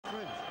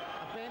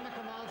the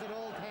commands at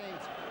all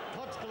times.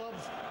 Touch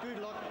gloves, good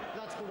luck,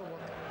 let's go to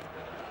work.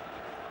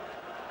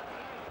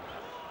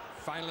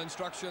 Final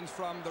instructions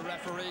from the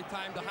referee.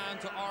 Time to hand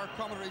to our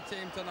commentary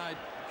team tonight,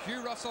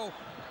 Hugh Russell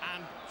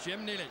and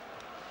Jim Neely.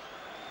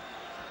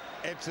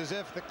 It's as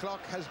if the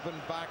clock has been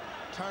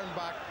turned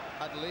back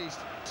at least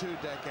 2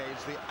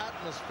 decades. The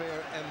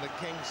atmosphere in the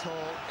King's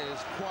Hall is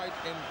quite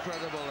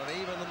incredible, and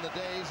even in the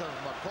days of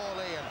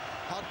Macaulay and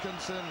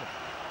Hodkinson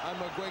and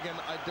McGuigan,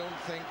 I don't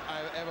think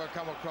I've ever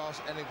come across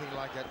anything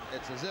like it.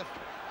 It's as if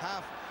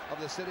half of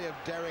the city of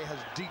Derry has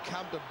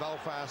decamped to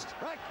Belfast,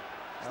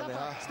 and the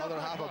other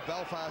half of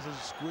Belfast is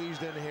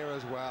squeezed in here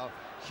as well.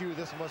 Hugh,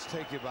 this must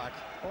take you back.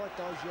 Oh, it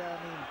does, yeah. I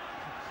mean,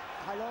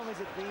 how long has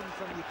it been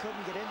from you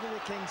couldn't get into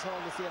the King's Hall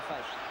to see a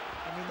fight?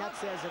 I mean, that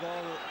says it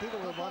all. People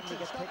were wanting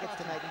to get tickets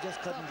tonight and just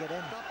couldn't get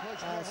in.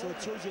 So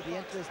it shows you the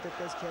interest that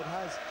this kid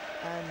has.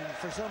 And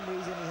for some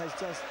reason, he has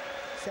just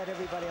set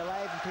everybody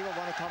alive, and people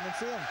want to come and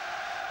see him.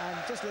 And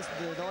just listen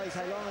to the noise.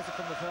 How long has it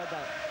from the heard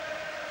that?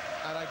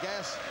 And I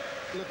guess,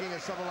 looking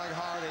at someone like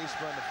Howard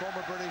Eastman, the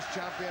former British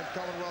champion,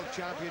 Commonwealth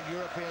champion,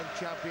 European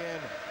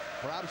champion,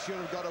 perhaps should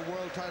have got a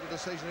world title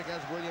decision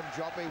against William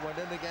Joppy,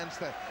 went in against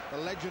the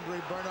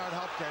legendary Bernard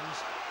Hopkins,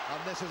 and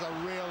this is a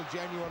real,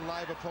 genuine,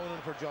 live opponent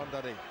for John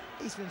Duddy.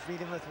 Eastman's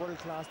meeting with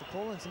world-class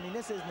opponents. I mean,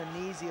 this isn't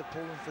an easy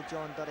opponent for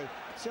John Duddy.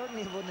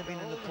 Certainly it wouldn't have been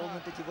an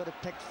opponent that you would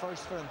have picked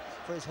first for him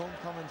for his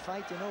homecoming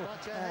fight, you know.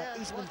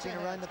 Eastman's been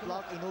around the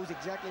block, he knows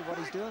exactly what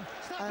he's doing,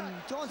 and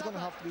John's going to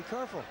have to be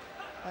careful.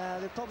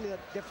 They're probably at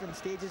different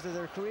stages of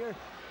their career,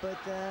 but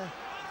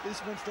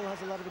Eastman still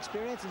has a lot of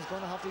experience and he's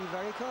going to have to be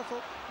very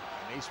careful.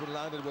 And Eastman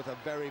landed with a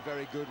very,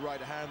 very good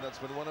right hand. That's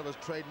been one of his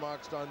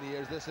trademarks down the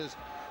years. This is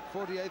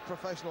 48th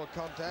professional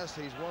contest.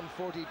 He's won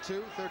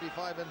 42,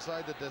 35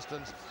 inside the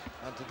distance.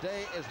 And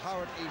today is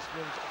Howard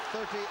Eastman's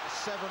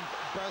 37th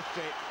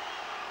birthday.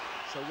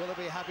 So will it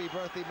be happy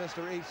birthday,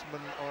 Mr.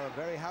 Eastman, or a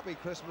very happy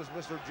Christmas,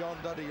 Mr. John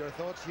Duddy? Your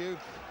thoughts, Hugh?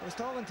 I was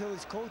talking to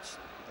his coach,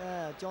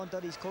 John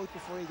Duddy's coach,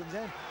 before he comes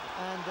in.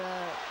 And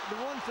the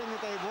one thing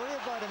that they worry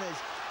about him is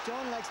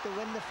John likes to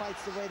win the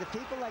fights the way the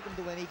people like him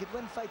to win. He could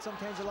win fights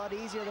sometimes a lot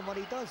easier than what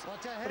he does.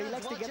 But he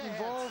likes to get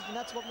involved, and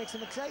that's what makes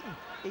him exciting.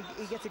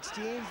 He gets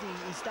exchanged,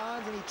 he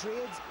stands and he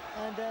trades.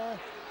 And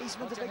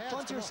Eastman's a big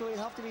puncher, so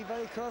he'll have to be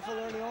very careful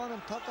early on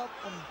and tuck up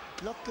and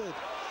look good.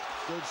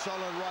 Good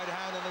solid right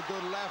hand and a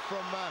good left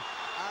from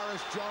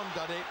Irish John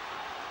Duddy.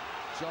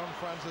 John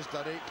Francis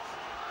Duddy.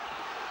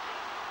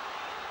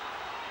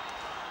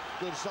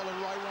 Good solid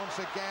right once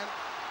again.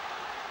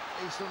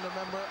 Eastman,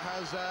 remember,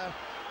 has,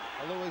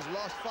 although he's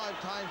lost 5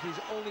 times, he's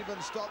only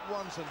been stopped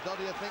once, and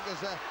Duddy, I think,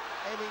 is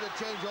aiming to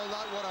change all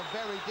that. What a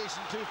very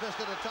decent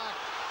two-fisted attack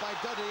by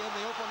Duddy in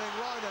the opening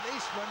round, and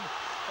Eastman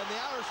in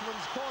the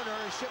Irishman's corner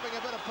is shipping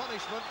a bit of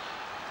punishment.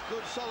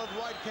 Good solid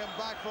right came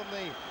back from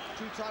the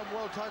 2-time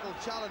world title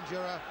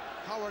challenger,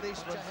 Howard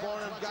Eastman,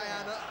 born in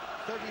Guyana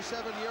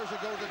 37 years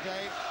ago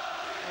today.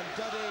 And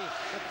Duddy,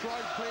 the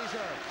crowd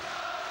pleaser,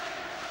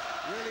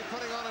 really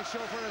putting on a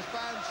show for his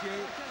fans, Hugh.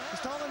 He's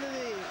talking to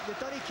the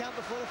Duddy camp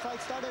before the fight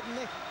started, and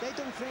they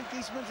don't think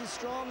Eastman's as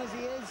strong as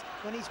he is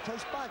when he's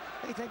pushed back.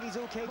 They think he's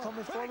okay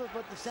coming forward,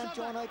 but they've sent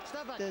John out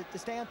to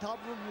stay on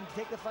top of him and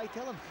take the fight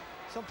till him.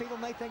 Some people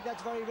might think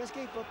that's very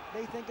risky, but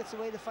they think it's the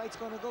way the fight's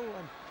going to go.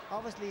 And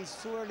obviously, he's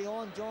so early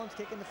on, John's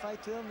taking the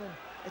fight to him, and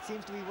it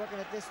seems to be working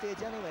at this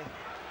stage anyway.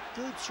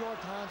 Good short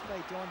hands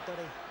by John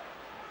Duddy.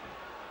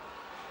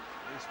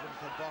 Eastman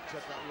can box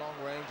at that long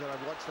range, and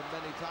I've watched him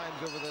many times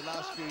over the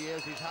last few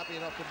years. He's happy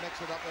enough to mix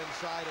it up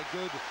inside. A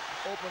good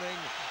opening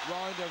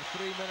round of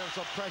 3 minutes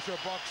of pressure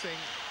boxing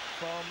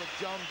from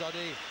John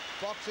Duddy.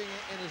 Boxing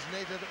in his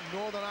native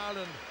Northern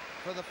Ireland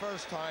for the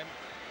first time.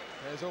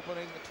 His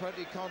opening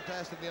 20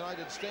 contest in the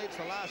United States,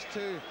 the last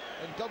 2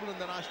 in Dublin,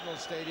 the National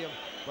Stadium.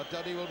 But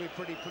Duddy will be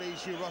pretty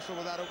pleased, Hugh Russell,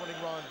 with that opening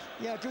round.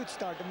 Yeah, good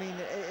start. I mean,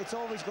 it's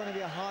always going to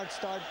be a hard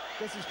start.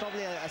 This is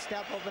probably a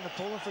step up in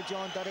opponent for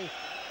John Duddy.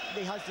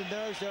 He has the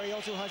nerves there. He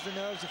also has the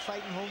nerves of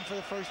fighting home for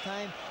the first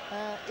time.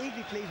 He'll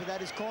be pleased with that.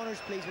 His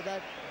corner's pleased with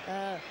that.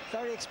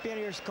 Very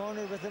experienced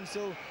corner with him,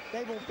 so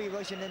they won't be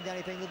rushing into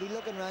anything. They'll be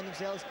looking around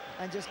themselves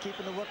and just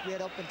keeping the work rate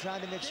up and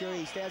trying to make sure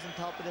he stays on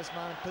top of this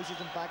man and pushes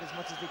him back as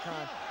much as they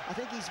can. I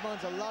think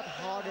Eastman's a lot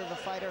harder of a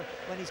fighter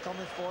when he's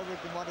coming forward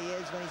than what he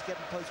is when he's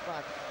getting pushed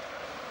back.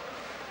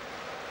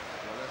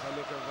 Well, there's a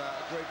look of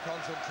great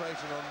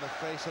concentration on the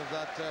face of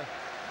that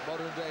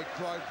modern-day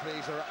crowd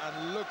pleaser,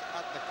 and look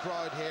at the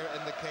crowd here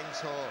in the King's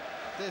Hall.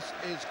 This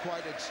is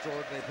quite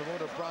extraordinary.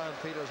 Promoter Brian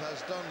Peters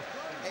has done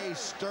a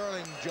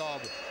sterling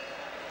job. Stay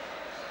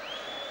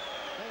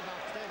back,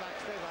 stay back,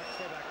 stay back,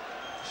 stay back.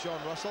 Sean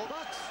Russell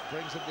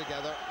brings them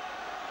together.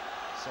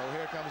 So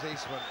here comes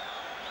Eastman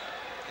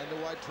in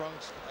the white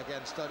trunks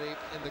against Duddy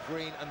in the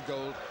green and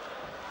gold.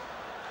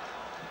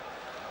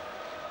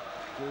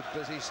 Good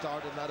busy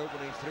start in that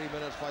opening 3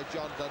 minutes by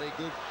John Duddy.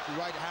 Good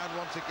right hand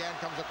once again,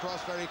 comes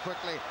across very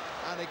quickly,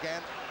 and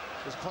again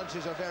his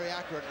punches are very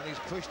accurate, and he's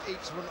pushed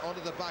Eastman onto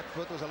the back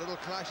foot. There's a little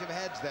clash of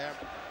heads there,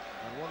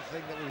 and one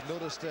thing that we've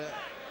noticed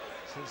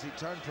since he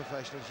turned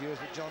professional, Hughes,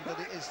 but John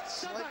Duddy is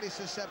slightly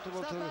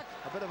susceptible to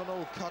a bit of an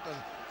old cut, and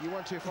you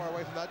weren't too far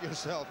away from that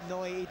yourself.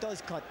 No, he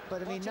does cut,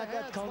 but I mean,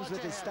 that comes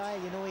with his style.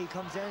 You know, he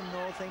comes in and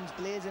all things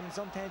blazing, and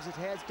sometimes his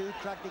heads do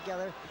crack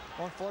together.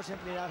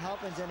 Unfortunately, that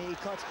happens, and he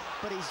cuts,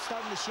 but he's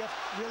starting to shift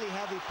really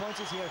heavy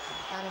punches here,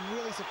 and I'm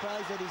really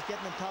surprised that he's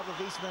getting on top of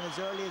Eastman as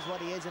early as what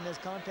he is in this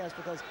contest,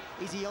 because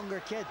he's a younger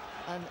kid,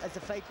 and as the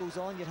fight goes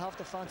on, you'd have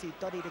to fancy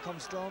Duddy to come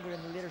stronger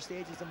in the later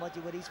stages than what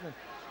you would Eastman.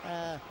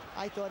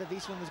 I thought if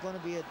Eastman was going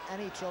to be in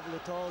any trouble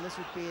at all, this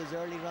would be his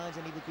early rounds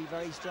and he would be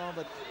very strong,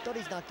 but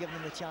Duddy's not giving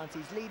him a chance.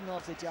 He's leading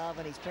off the jab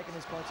and he's picking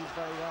his punches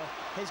very well.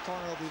 His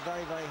corner will be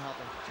very, very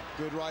happy.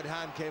 Good right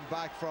hand came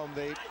back from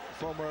the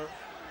former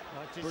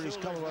British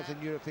Commonwealth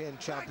and European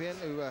champion,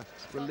 who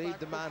relieved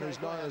the man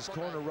who's now in his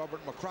corner,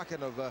 Robert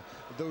McCracken, of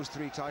those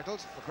 3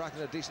 titles.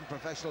 McCracken, a decent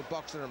professional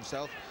boxer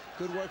himself.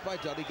 Good work by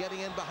Duddy, getting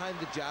in behind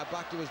the jab,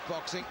 back to his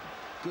boxing.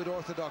 Good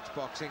orthodox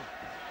boxing.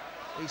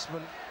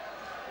 Eastman,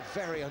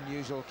 very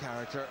unusual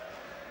character.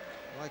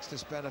 Likes to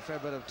spend a fair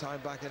bit of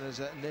time back in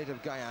his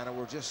native Guyana,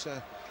 where just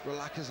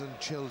relaxes and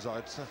chills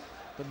out.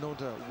 Been known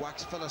to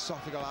wax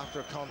philosophical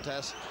after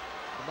contests.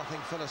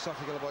 Nothing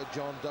philosophical about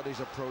John Duddy's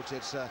approach.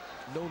 It's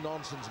no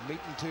nonsense, meat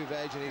and 2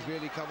 veg, and he's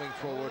really coming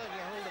forward.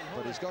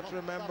 But he's got to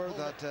remember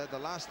that the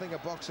last thing a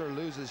boxer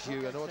loses,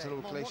 Hugh, I know it's a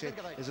little cliche,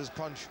 is his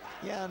punch.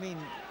 Yeah, I mean,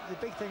 the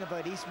big thing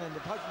about Eastman,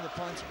 apart from the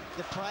punch,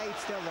 the pride's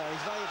still there.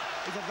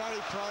 He's a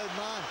very proud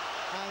man,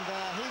 and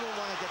he won't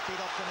want to get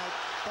beat up tonight.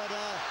 But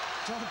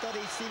John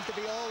Duddy seems to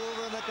be all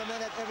over him at the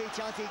minute. Every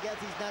chance he gets,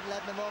 he's not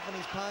letting him off, and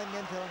he's pounding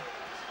into him.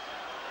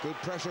 Good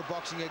pressure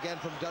boxing again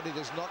from Duddy.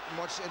 There's not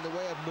much in the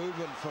way of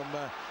movement from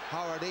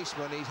Howard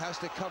Eastman. He has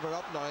to cover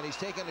up now, and he's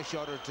taken a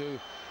shot or two.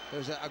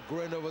 There's a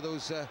grin over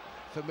those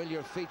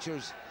familiar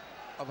features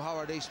of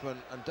Howard Eastman,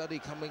 and Duddy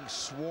coming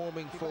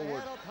swarming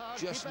forward,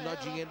 just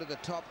nudging into the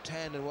top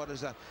 10 in what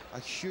is a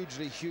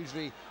hugely,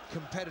 hugely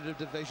competitive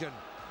division.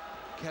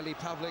 Kelly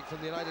Pavlik from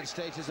the United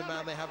States is the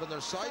man they have in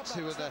their sights,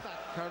 who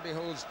currently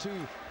holds 2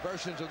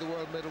 versions of the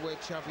World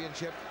Middleweight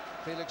Championship.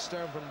 Felix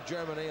Sturm from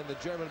Germany, and the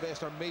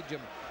German-based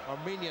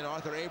Armenian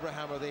Arthur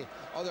Abraham are the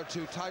other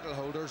 2 title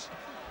holders.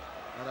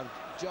 And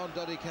if John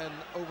Duddy can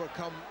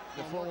overcome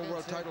the former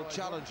world title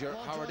challenger,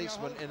 Howard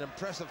Eastman, in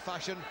impressive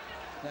fashion,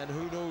 then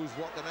who knows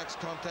what the next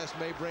contest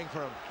may bring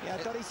for him. Yeah,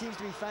 Duddy seems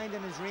to be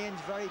finding his range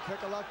very quick,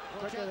 a lot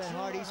quicker than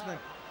Howard Eastman,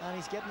 and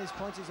he's getting his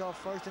punches off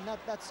first, and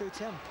that suits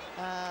him.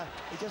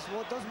 He just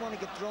doesn't want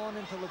to get drawn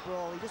into the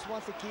brawl. He just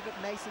wants to keep it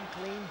nice and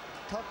clean,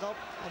 tuck up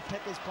and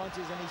pick his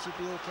punches, and he should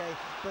be okay.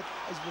 But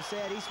as we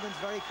said, Eastman's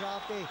very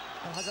crafty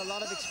and has a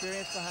lot of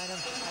experience behind him,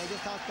 and he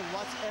just has to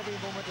watch every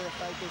moment of the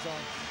fight goes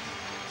on.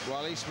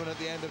 Well, Eastman at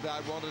the end of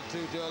that wanted to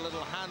do a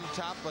little hand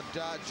tap, but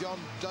John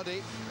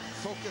Duddy,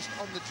 focused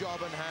on the job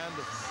in hand,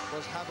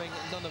 was having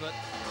none of it.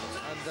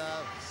 And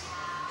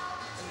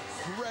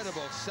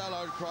incredible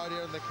sellout crowd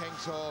here in the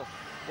King's Hall,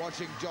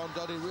 watching John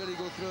Duddy really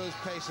go through his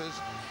paces.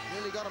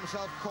 Really got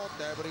himself caught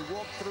there, but he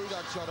walked through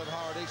that shot of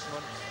Howard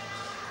Eastman.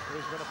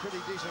 He's been a pretty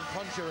decent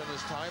puncher in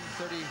his time.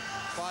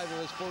 35 of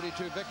his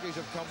 42 victories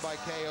have come by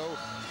KO,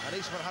 and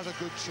Eastman has a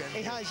good chin.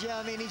 He has, yeah.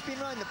 I mean, he's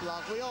been around the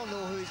block. We all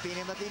know who he's been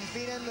in, but he's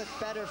been in with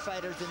better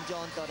fighters than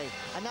John Duddy,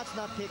 and that's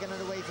not taking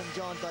it away from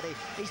John Duddy.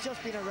 He's just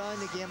been around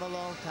the game a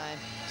long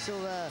time, so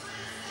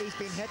he's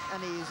been hit,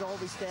 and he's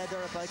always stayed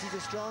thereabouts. He's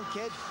a strong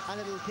kid, and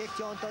it'll take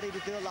John Duddy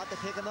to do a lot to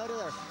take him out of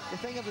there. The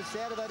thing I've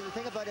said about it, the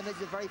thing about him is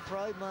he's a very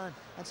proud man,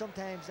 and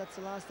sometimes that's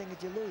the last thing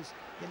that you lose,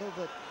 you know.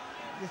 But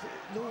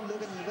the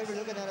way we're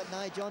looking at it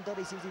now, John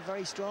Duddy seems to be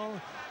very strong.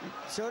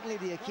 Certainly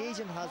the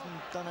occasion hasn't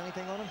done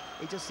anything on him.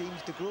 He just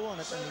seems to grow on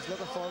it, and he's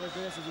looking forward to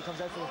this as he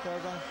comes out for the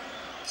 3rd round.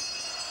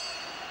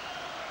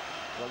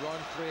 Well,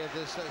 round 3 of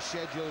this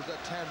scheduled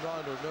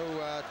 10-rounder.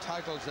 No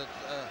titles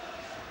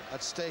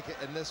at stake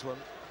in this one.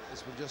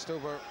 It's been just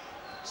over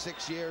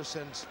 6 years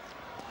since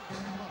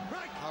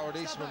Howard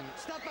Eastman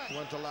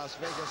went to Las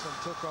Vegas and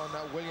took on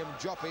William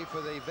Joppy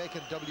for the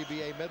vacant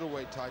WBA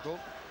middleweight title.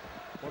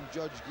 One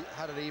judge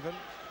had it even.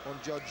 One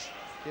judge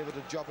gave it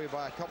to Joppy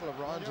by a couple of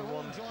rounds, and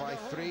one by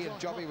 3, and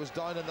Joppy was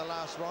down in the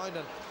last round,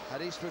 and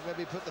had Eastman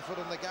maybe put the foot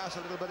on the gas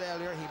a little bit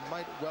earlier, he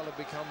might well have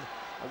become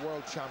a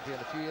world champion.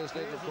 A few years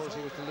later, of course,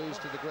 he was to lose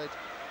to the great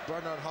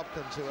Bernard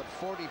Hopkins, who at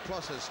 40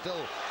 plus is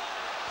still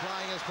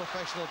plying his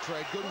professional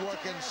trade. Good work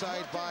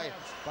inside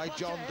by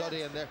John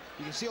Duddy, and there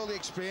you can see all the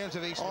experience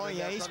of Eastman. Oh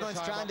yeah, Eastman's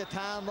trying to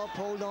tie him up,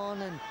 hold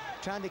on, and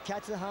trying to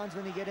catch the hands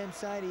when he get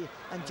inside.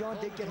 And John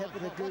did get hit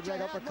with a good right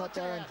uppercut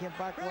there and came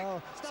back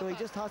well, so he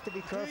just has to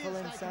be careful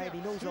inside. He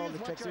knows all the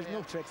tricks. There's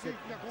no tricks that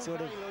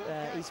sort of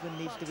Eastman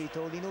needs to be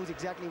told. He knows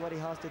exactly what he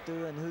has to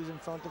do and who's in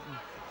front of him.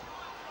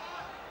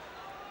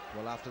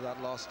 Well, after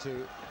that loss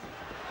to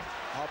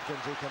Hopkins,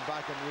 who came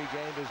back and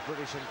regained his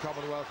British and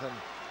Commonwealth and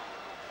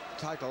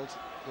titles,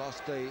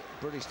 lost the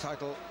British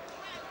title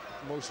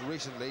most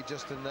recently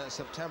just in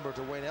September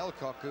to Wayne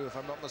Elcock, who, if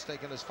I'm not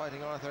mistaken, is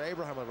fighting Arthur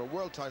Abraham at a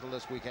world title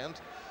this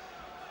weekend.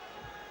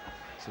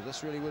 So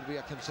this really would be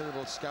a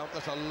considerable scalp.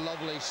 That's a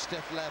lovely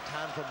stiff left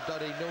hand from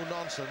Duddy, no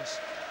nonsense.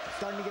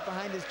 Starting to get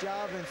behind his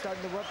jab and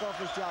starting to work off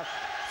his jab.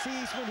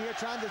 see Eastman here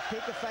trying to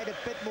take the fight a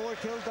bit more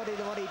till Duddy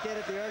than what he did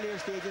at the earlier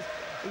stages.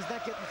 He's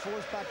not getting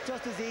forced back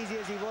just as easy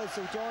as he was,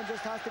 so John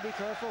just has to be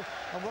careful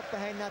and work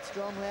behind that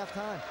strong left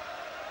hand.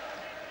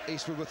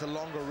 Eastman with the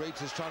longer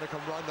reach is trying to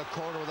come round the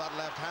corner with that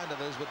left hand of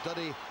his, but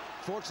Duddy,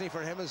 fortunately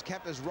for him, has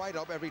kept his right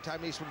up every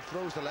time Eastman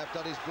throws the left.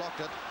 Duddy's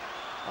blocked it.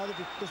 Oh,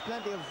 there's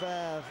plenty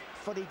of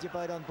footage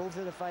about on both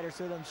of the fighters,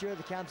 so I'm sure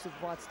the camps have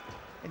watched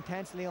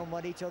intensely on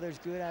what each other's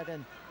good at,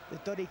 and the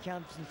Duddy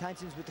camp's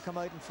intentions were to come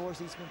out and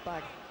force Eastman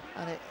back.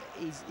 And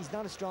he's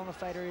not as strong a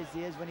fighter as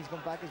he is when he's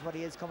going back as what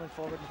he is coming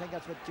forward. And I think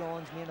that's what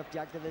John's main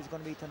objective is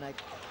going to be tonight.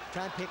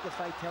 Try and take the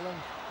fight, kill him,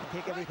 and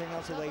take everything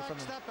else away from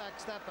him. Step back,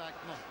 step back.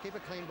 No, keep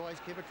it clean, boys,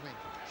 keep it clean.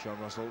 Sean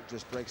Russell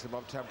just breaks them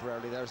up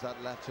temporarily. There's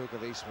that left hook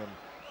of Eastman,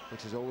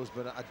 which has always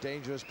been a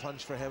dangerous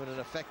punch for him and an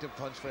effective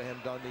punch for him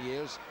down the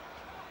years.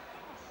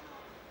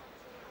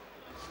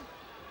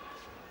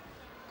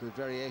 Good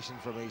variation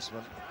from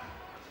Eastman.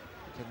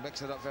 He can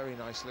mix it up very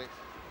nicely.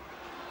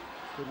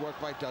 Good work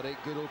by Duddy.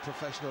 Good old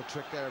professional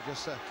trick there of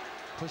just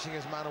pushing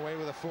his man away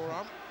with a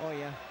forearm. Oh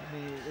yeah, I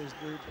mean,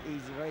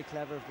 he's a very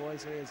clever boy,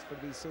 so he is for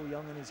to be so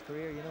young in his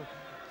career, you know.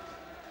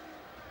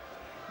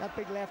 That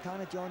big left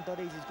hand of John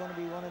Duddy's is going to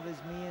be one of his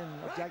main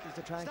objectives,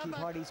 to try and keep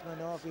Hard Eastman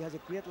off. He has a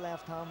great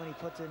left hand when he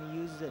puts it and he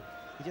uses it.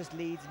 He just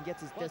leads and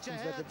gets his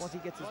distance with it. Once he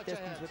gets his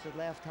distance with the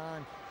left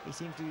hand, he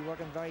seems to be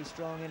working very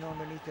strong in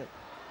underneath it.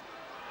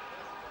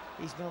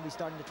 Eastman will be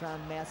starting to try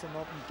and mess him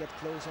up and get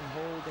close and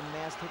hold and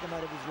mess, take him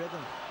out of his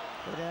rhythm.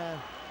 But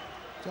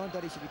John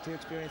Duddy should be too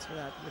experienced for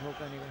that, we'd hope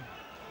anyway.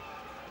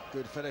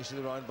 Good finish of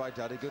the round by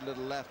Duddy. Good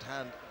little left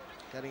hand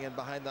getting in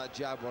behind that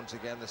jab once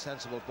again. The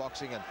sensible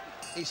boxing, and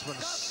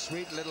Eastman's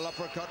sweet little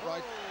uppercut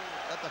right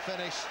at the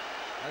finish.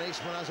 And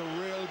Eastman has a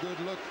real good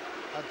look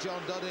at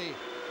John Duddy.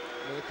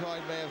 The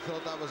crowd may have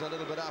thought that was a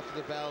little bit after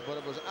the bell, but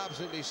it was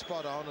absolutely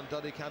spot on, and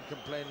Duddy can't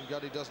complain, and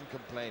Duddy doesn't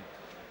complain.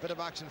 Bit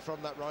of action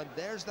from that round.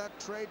 There's that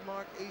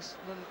trademark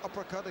Eastman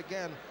uppercut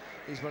again.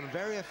 He's been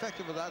very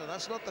effective with that, and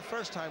that's not the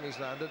first time he's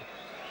landed.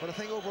 But I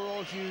think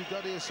overall, Hugh,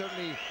 Duddy is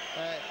certainly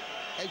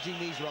edging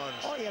these rounds.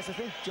 Oh yes, I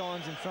think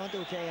John's in front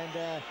okay,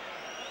 and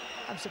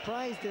I'm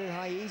surprised at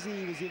how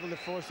easy he was able to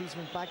force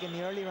Eastman back in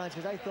the early rounds,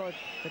 because I thought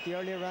that the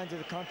earlier rounds of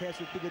the contest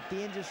would be the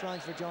dangerous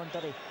rounds for John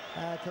Duddy,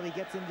 until he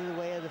gets into the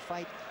way of the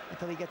fight,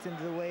 until he gets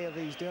into the way of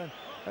what he's doing.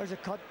 There's a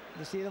cut.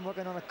 You see them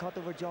working on a cut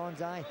over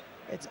John's eye.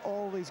 It's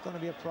always going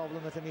to be a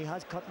problem with him. He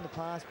has cut in the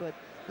past, but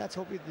let's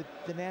hope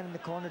the man in the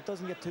corner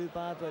doesn't get too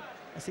bad. But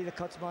I see the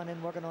cuts man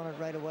in working on it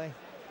right away.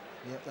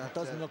 Yeah, that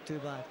doesn't look too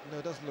bad. No,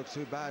 it doesn't look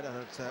too bad, and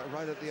it's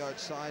right at the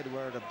outside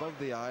where it's above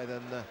the eye.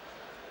 Then the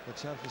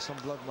chance for some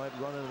blood might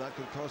run in, and that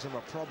could cause him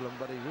a problem.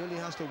 But he really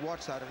has to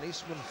watch that, and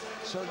Eastman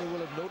certainly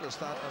will have noticed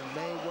that and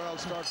may well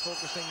start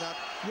focusing that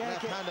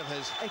left hand of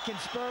his. It can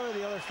spur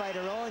the other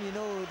fighter on, you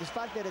know. The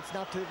fact that it's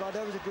not too bad.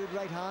 There was a good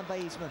right hand by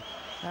Eastman.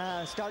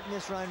 Starting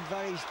this round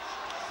very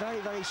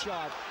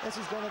sharp. This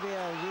is going to be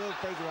a real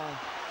big round.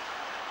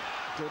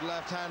 Good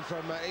left hand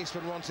from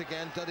Eastman once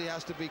again. Duddy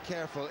has to be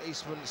careful.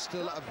 Eastman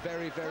still a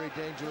very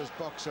dangerous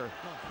boxer.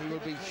 He will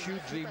be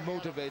hugely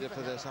motivated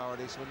for this,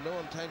 Howard Eastman. No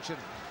intention,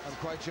 I'm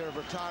quite sure, of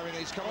retiring.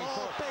 He's coming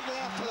for big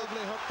left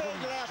lovely hook big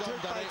from left John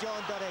hook Duddy. by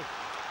John Duddy.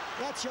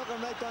 That shook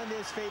him right down to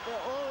his feet.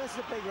 Oh, this is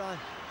a big round.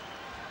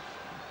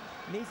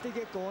 Needs to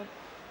get going.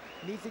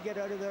 Needs to get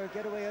out of there,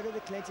 get away out of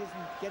the clinches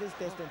and get his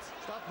distance.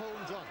 Stop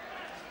holding John.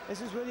 This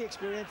is where the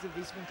experience of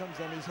Eastman comes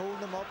in. He's holding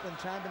him up and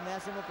trying to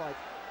mess him about.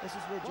 This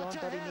is where John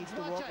Duddy needs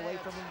to walk away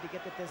from him to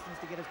get the distance,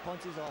 to get his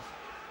punches off.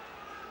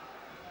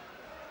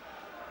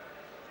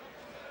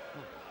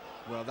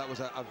 Well, that was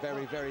a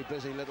very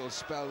busy little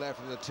spell there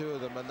from the two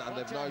of them, and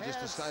they've now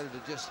just decided to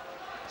just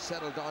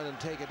settle down and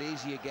take it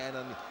easy again.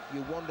 And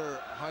you wonder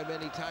how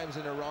many times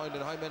in a round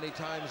and how many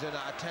times in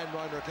a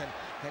 10-rounder can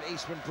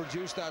Eastman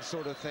produce that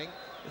sort of thing.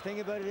 The thing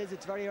about it is,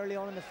 it's very early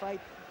on in the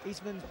fight.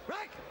 Eastman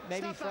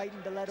maybe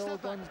frightened to let all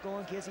guns go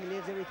in case he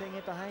leaves everything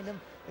in behind him.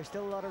 There's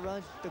still a lot of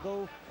rounds to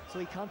go, so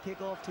he can't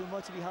take off too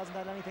much if he hasn't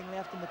got anything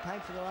left in the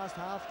tank for the last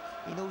half.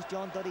 He knows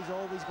John Duddy's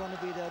always going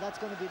to be there. That's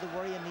going to be the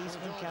worry in the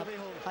Eastman camp.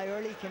 How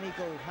early can he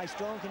go? How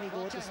strong can he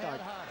go at the start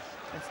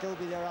and still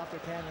be there after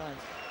 10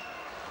 rounds?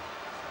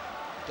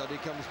 Duddy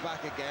comes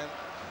back again.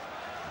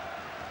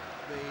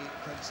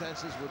 The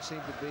consensus would seem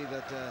to be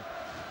that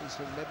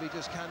Eastman maybe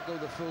just can't go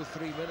the full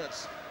 3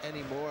 minutes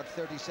anymore at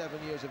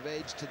 37 years of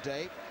age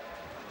today,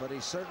 but he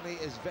certainly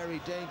is very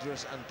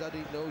dangerous, and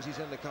Duddy knows he's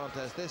in the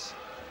contest. This,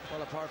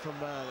 well, apart from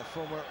the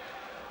former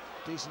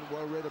decent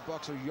well-rated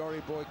boxer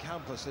Yori Boy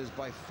Campos, is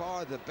by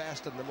far the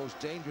best and the most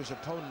dangerous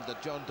opponent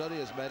that John Duddy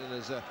has met in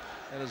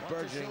his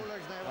burgeoning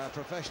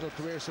professional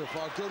career so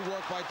far. Good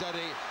work by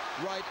Duddy,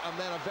 right, and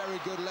then a very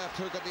good left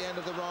hook at the end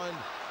of the round,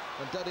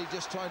 and Duddy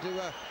just trying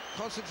to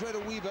concentrate a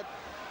wee bit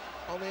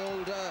on the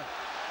old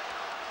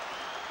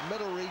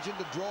middle region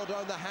to draw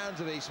down the hands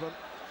of Eastman.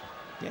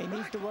 Yeah, he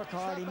needs to work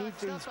hard.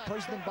 He's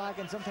pushing him back,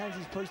 and sometimes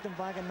he's pushed him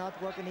back and not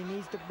working. He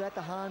needs to let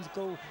the hands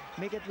go,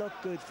 make it look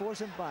good, force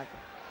him back.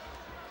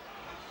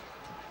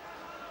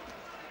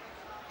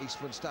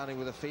 Eastman standing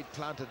with the feet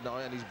planted now,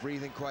 and he's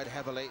breathing quite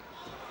heavily.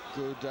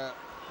 Good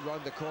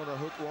round the corner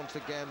hook once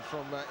again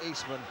from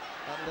Eastman.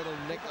 That little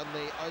nick on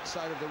the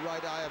outside of the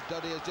right eye of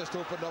Duddy has just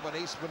opened up, and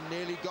Eastman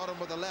nearly got him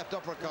with a left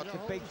uppercut. It's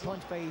a big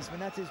punch by Eastman.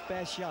 That's his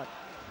best shot.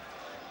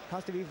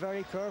 Has to be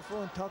very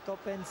careful and tuck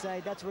up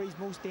inside. That's where he's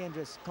most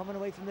dangerous. Coming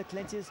away from the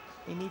clinches,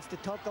 he needs to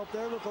tuck up.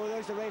 There we go.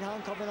 There's the right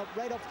hand coming up,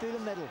 right up through the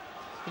middle.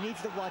 He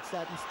needs to watch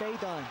that and stay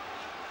down.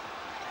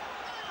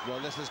 Well,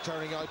 this is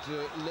turning out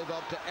to live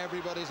up to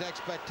everybody's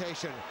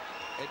expectation.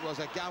 It was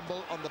a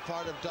gamble on the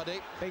part of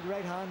Duddy. Big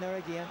right hand there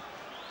again.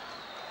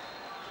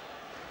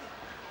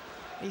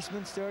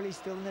 Eastman still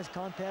in this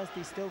contest.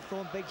 He's still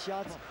throwing big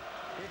shots.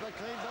 Keep it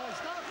clean, boys.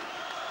 Stop.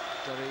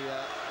 Duddy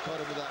caught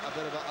him with a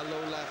bit of a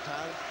low left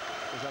hand.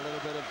 There's a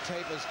little bit of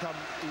tape has come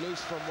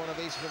loose from one of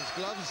Eastman's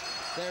gloves.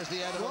 There's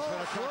the end of it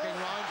for a cracking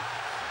round.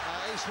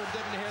 Eastman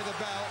didn't hear the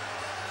bell.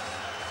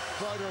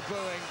 Crowd are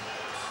booing.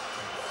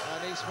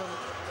 And Eastman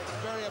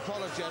very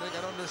apologetic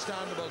and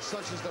understandable,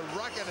 such as the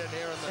racket in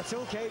here. It's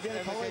okay being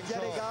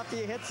apologetic after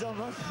you hit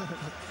someone.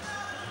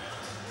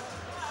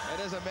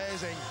 It is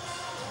amazing.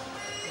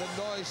 The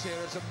noise here,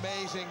 it's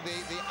amazing,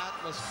 the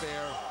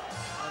atmosphere.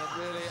 And it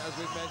really, as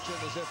we've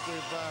mentioned, as if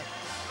we've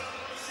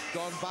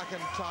gone back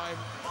in time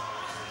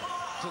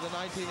to the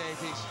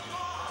 1980s.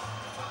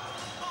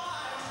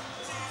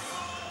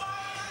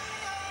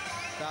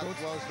 That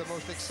was the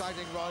most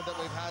exciting round that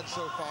we've had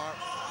so far.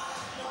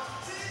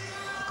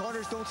 The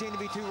corners don't seem to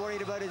be too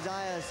worried about his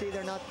eye. I see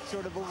they're not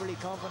sort of overly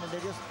confident.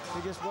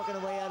 They're just working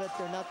away at it.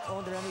 They're not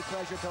under any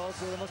pressure at all,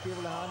 so they must be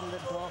able to handle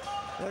it at all.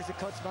 There's the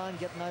cuts man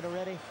getting out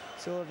already.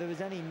 So if there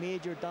was any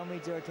major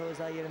damage there to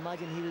his eye, you'd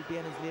imagine he would be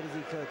in as late as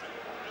he could.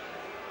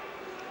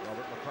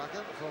 Robert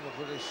McCracken, former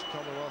British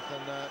Commonwealth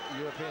and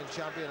European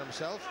champion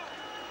himself.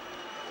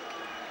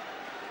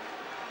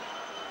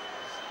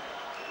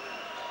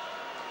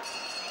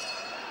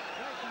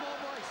 Right, come on,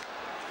 boys.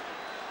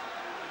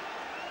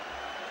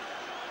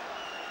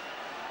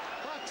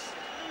 Box.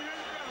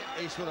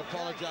 Eastman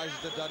apologises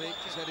to Duddy,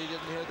 said he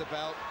didn't hear the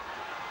bell.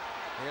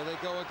 Here they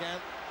go again.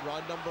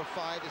 Round number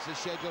 5. This is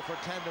scheduled for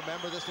 10.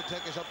 Remember, this to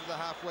take us up to the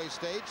halfway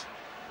stage.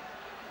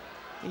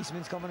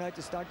 Eastman's coming out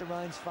to start the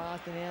rounds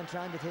fast and then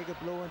trying to take a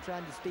blow and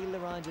trying to steal the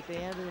rounds at the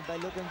end of it by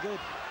looking good.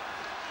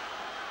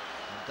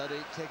 And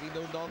Duddy taking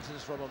no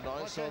nonsense from him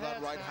now. Saw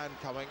that right hand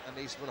coming, and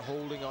Eastman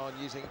holding on,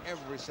 using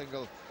every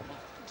single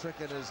trick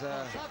in his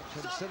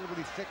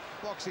considerably thick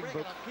boxing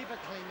book. Keep it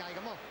clean now,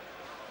 come on.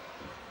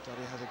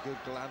 Duddy has a good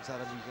glance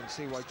at him. You can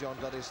see why John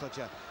Duddy is such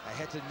a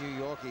hit in New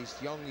York. He's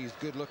young, he's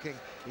good looking,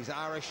 he's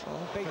Irish.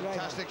 Big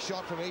fantastic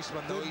shot from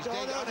Eastman, though. He's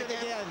digging out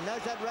again.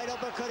 There's that right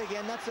uppercut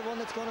again. That's the one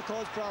that's going to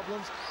cause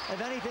problems. If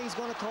anything's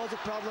going to cause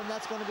a problem,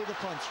 that's going to be the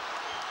punch.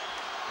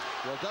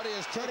 Well, Duddy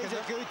has taken Duddy's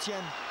a good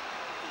chin,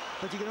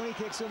 but you can only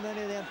take so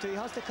many of them too. He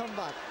has to come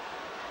back.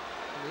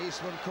 The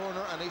Eastman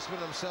corner, and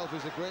Eastman himself,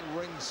 who's a great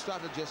ring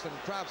strategist and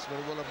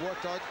craftsman, will have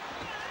worked out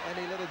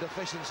any little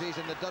deficiencies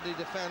in the Duddy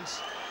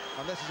defence.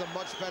 And this is a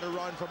much better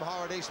round from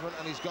Howard Eastman,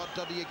 and he's got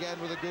Duddy again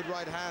with a good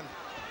right hand.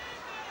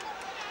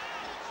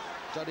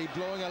 Duddy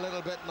blowing a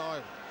little bit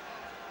now.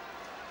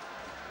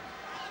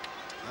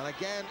 And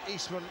again,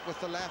 Eastman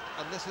with the left,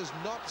 and this is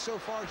not so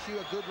far, Hugh,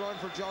 a good round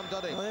for John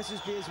Duddy. Well, this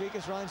is his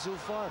weakest round so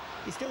far.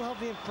 You still have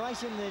the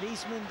impression that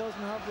Eastman doesn't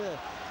have the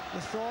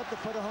thought to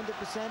put 100%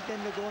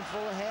 into going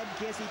full ahead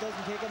in case he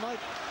doesn't take him out.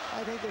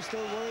 I think they're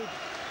still worried.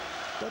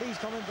 Duddy's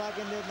coming back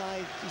into it now.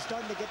 He's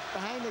starting to get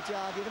behind the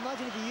jab. You'd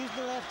imagine if he used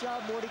the left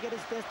jab more to get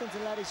his distance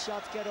and let his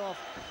shots get off.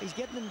 He's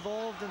getting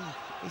involved and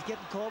he's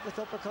getting caught with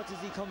uppercuts as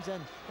he comes in.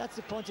 That's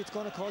the punch that's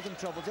going to cause him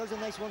trouble. There's a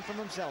nice one from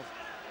himself.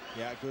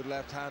 Yeah, good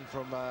left hand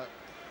from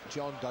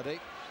John Duddy.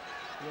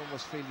 You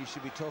almost feel you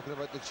should be talking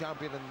about the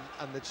champion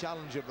and the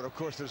challenger, but of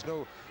course there's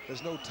no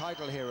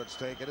title here at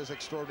stake. It is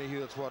extraordinary,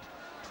 Hugh. It's what,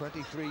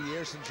 23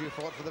 years since you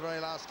fought for the very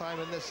last time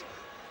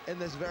in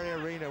this very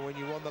arena when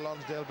you won the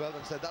Lonsdale belt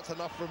and said, that's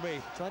enough for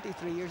me.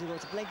 23 years ago.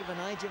 It's a blink of an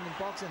eye, Jim, in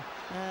boxing.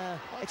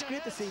 It's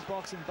great to see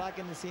boxing back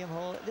in the same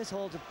hall. This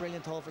hall's a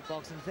brilliant hall for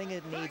boxing. The thing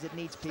it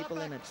needs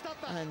people in it.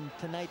 And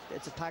tonight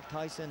it's a packed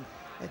house, and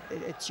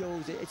it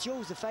shows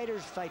the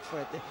fighters fight for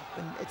it.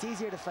 And it's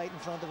easier to fight in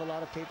front of a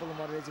lot of people than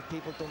what it is if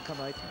people don't come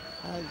out.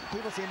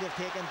 People seem to have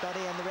taken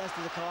Duddy and the rest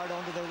of the card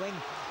under their wing,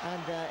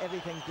 and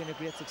everything's been a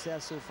great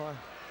success so far.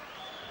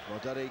 Well,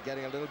 Duddy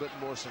getting a little bit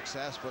more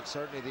success, but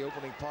certainly the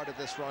opening part of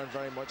this round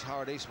very much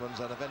Howard Eastman's,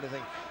 and if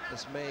anything,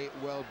 this may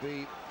well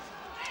be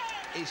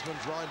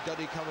Eastman's round.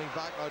 Duddy coming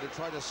back now to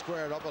try to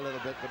square it up a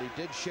little bit, but he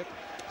did ship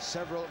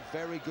several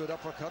very good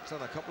uppercuts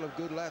and a couple of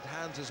good left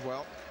hands as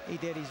well. He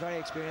did. He's very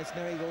experienced.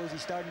 There he goes.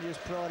 He's starting to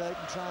just prod out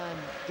and try and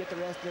get the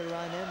rest of the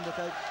round in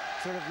without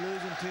sort of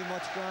losing too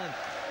much ground.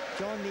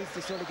 John needs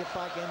to sort of get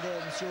back into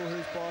it and show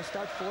who's boss,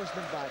 start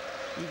forcing him back.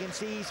 You can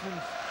see Eastman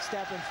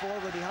stepping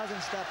forward. He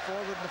hasn't stepped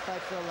forward in the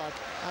fight for a lot,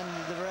 and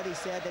they've already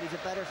said that he's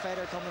a better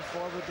fighter coming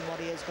forward than what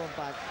he is going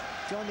back.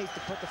 John needs to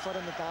put the foot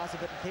on the gas a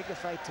bit and take the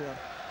fight to him.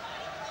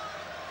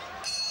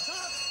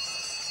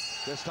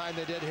 This time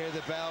they did hear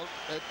the bell.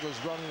 It was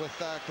rung with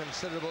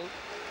considerable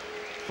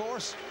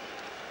force,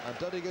 and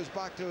Duddy goes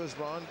back to his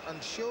round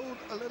and showed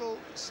a little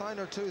sign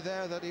or two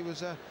there that he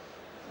was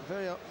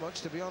very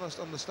much, to be honest,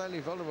 on the slightly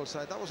vulnerable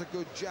side. That was a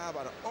good jab,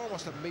 and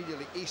almost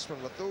immediately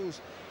Eastman with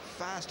those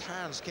fast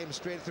hands came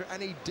straight through,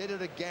 and he did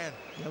it again.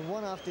 Yeah,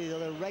 one after the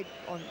other, right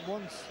on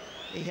once.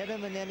 He hit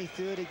him and then he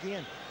threw it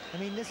again. I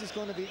mean, this is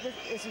going to be,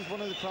 this is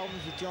one of the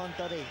problems with John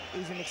Duddy.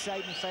 He's an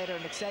exciting fighter,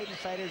 and exciting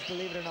fighters,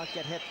 believe it or not,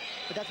 get hit.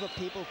 But that's what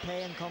people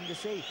pay and come to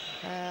see.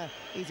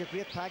 He's a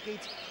great package.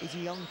 He's a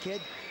young kid,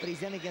 but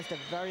he's in against a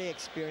very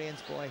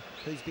experienced boy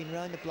who's been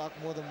around the block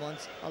more than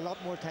once, a lot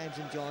more times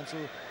than John, so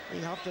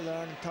he'll have to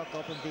learn and tuck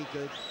up and be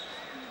good.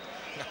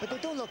 But they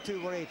don't look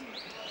too worried.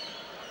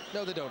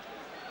 No, they don't.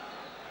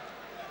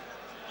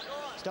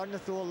 Starting to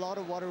throw a lot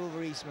of water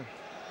over Eastman.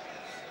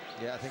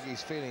 Yeah, I think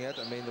he's feeling it.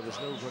 I mean, there was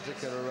no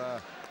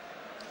particular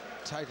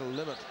title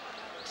limit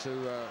to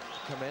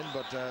come in,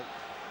 but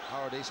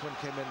Howard Eastman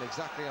came in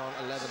exactly on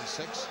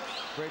 11-6.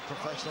 Great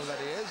professional that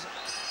he is.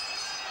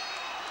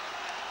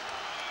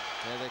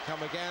 There they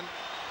come again.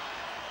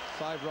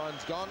 5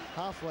 rounds gone.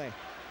 Halfway.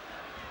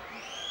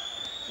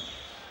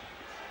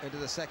 Into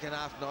the second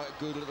half now.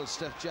 Good little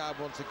stiff jab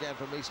once again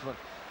from Eastman.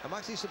 I'm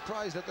actually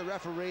surprised that the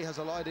referee has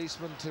allowed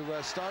Eastman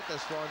to start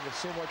this round with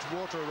so much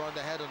water around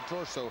the head and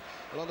torso.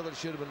 A lot of it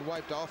should have been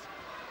wiped off.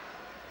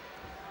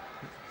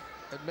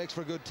 It makes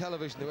for good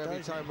television, though.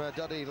 Every time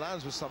Duddy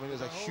lands with something,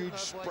 there's a huge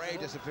spray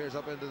disappears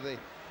up into the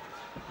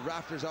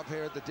rafters up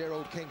here at the dear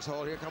old King's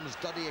Hall. Here comes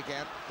Duddy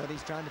again.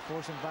 Duddy's trying to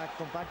force him back,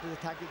 come back to the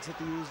tactics that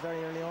they used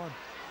very early on.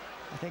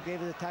 I think they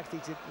were the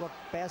tactics that worked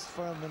best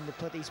for him when they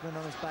put Eastman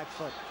on his back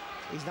foot.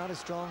 He's not as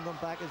strong going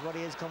back as what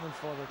he is coming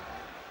forward.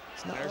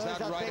 There's that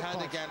right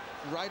hand again.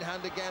 Right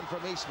hand again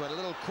from Eastman. A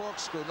little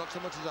corkscrew, not so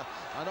much as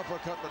an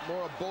uppercut, but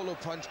more a bolo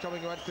punch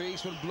coming right through.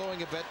 Eastman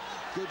blowing a bit.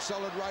 Good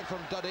solid right from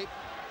Duddy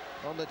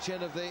on the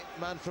chin of the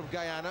man from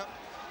Guyana.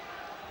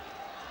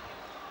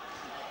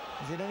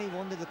 Is it any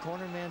wonder the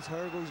corner man's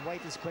hair goes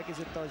white as quick as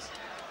it does?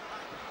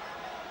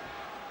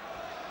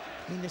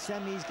 I mean, they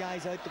send these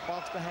guys out the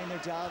box behind their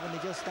jab and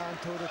they just stand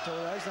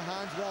toe-to-toe. There's the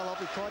hands well up.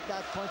 He caught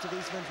that punch of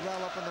Eastman's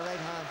well up on the right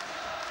hand.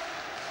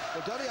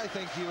 Well, Duddy, I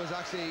think he was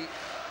actually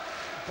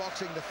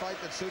boxing the fight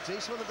that suits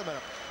Eastman at the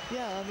minute.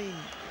 Yeah, I mean,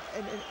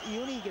 and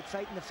you only get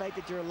fighting the fight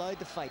that you're allowed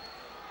to fight.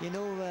 You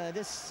know,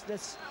 this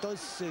does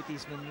suit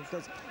Eastman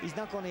because he's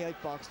not going to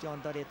outbox John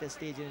Duddy at this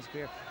stage in his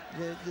career.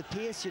 The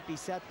pace should be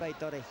set by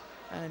Duddy,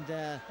 and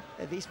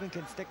if Eastman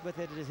can stick with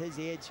it at his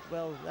age,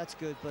 well, that's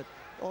good. But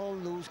all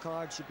those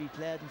cards should be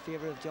played in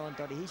favour of John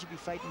Duddy. He should be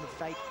fighting the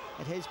fight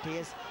at his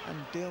pace and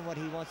doing what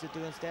he wants to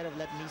do instead of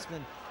letting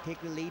Eastman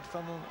take the lead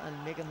from him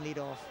and make him lead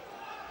off.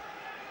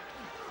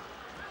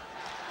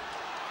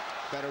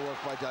 Better work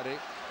by Duddy.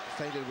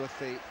 Feinted with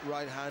the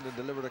right hand and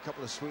delivered a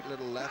couple of sweet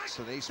little lefts,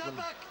 and Eastman,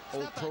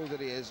 old pro that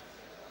he is,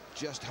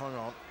 just hung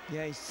on.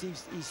 Yeah, he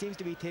seems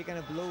to be taking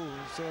a blow,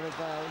 sort of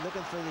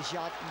looking for the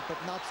shot, but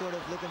not sort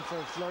of looking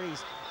for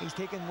flurries. He's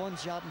taking one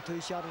shot and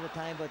 2 shots at a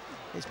time, but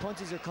his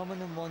punches are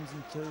coming in 1s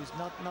and 2s,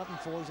 not in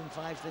 4s and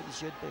 5s that they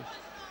should be.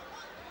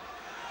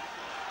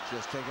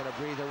 Just taking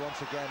a breather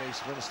once again.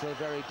 Eastman is still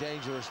very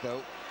dangerous,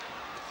 though.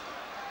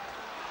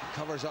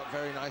 Covers up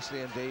very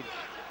nicely indeed.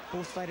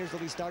 Both fighters will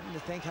be starting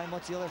to think how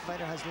much the other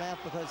fighter has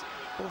left, because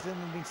both of them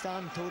have been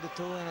standing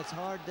toe-to-toe, and it's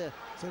hard to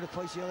sort of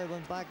push the other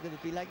one back. They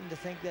would be liking to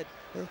think that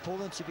their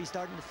opponent should be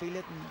starting to feel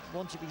it, and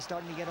one should be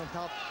starting to get on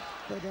top.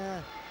 But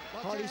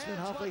Howard Eastman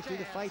halfway through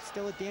the fight,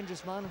 still a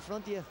dangerous man in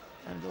front of you,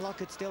 and a lot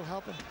could still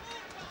happen.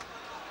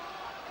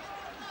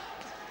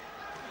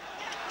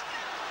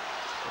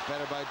 But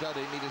better by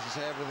Duddy. Needless to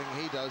say,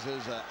 everything he does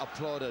is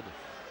applauded.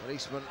 But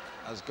Eastman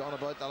has gone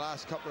about the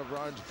last couple of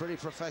rounds pretty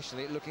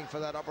professionally, looking for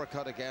that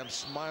uppercut again.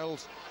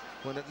 Smiles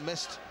when it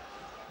missed.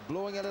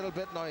 Blowing a little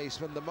bit now,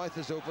 Eastman. The mouth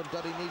is open.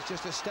 Duddy needs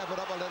just to step it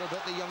up a little bit.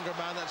 The younger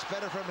man, that's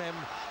better from him.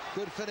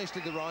 Good finish to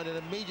the round, and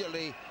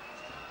immediately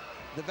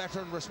the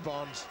veteran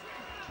responds.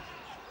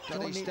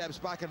 Duddy steps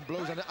back and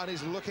blows, and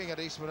he's looking at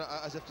Eastman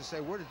as if to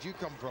say, where did you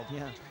come from?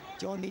 Yeah,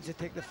 John needs to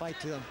take the fight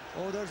to him.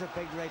 Oh, there's a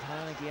big right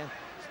hand again.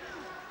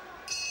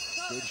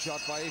 Good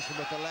shot by Eastman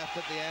with the left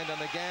at the end,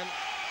 and again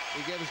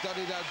he gives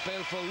Duddy that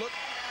baleful look.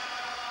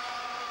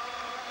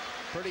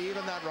 Pretty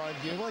even that round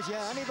here. It was,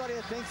 yeah. Anybody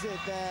that thinks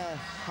that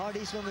Howard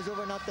Eastman was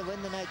over not to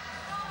win tonight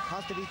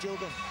has to be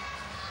joking.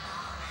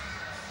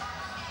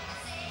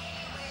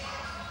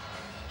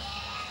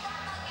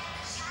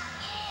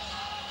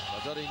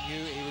 Well, Duddy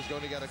knew he was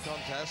going to get a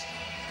contest,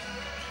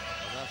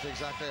 and that's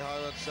exactly how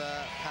it's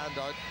panned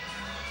out.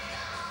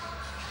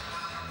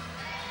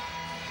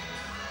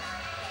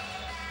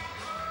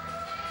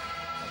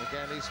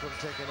 Again, Eastman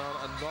taking on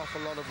an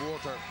awful lot of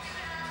water,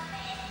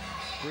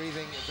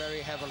 breathing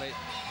very heavily,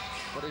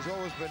 but he's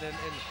always been in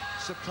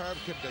superb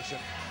condition.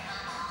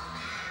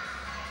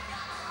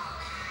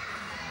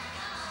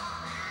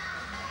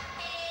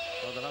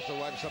 Well, they'll have to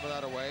wipe some of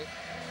that away.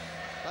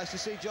 Nice to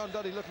see John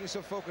Duddy looking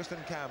so focused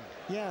and calm.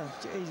 Yeah,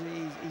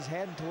 he's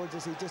heading towards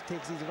us.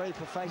 He's a very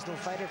professional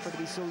fighter for to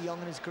be so young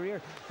in his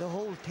career. The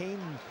whole team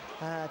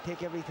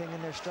take everything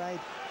in their stride,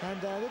 and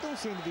they don't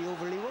seem to be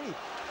overly worried.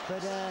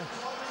 But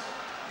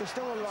there's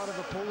still a lot of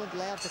opponent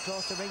left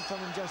across the ring from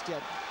him just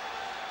yet.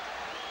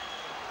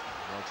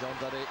 Well, John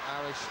Duddy,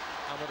 Irish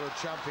amateur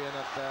champion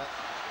at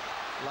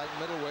light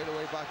middleweight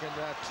way back in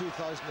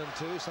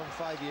 2002, some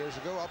 5 years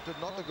ago, opted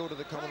not to go to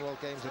the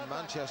Commonwealth Games in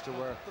Manchester,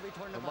 where,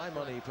 for my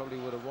money, he probably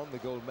would have won the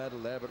gold medal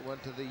there, but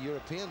went to the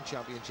European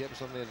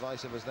Championships on the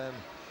advice of his then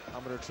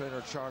amateur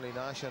trainer Charlie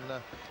Nash, and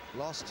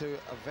lost to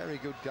a very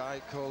good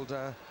guy called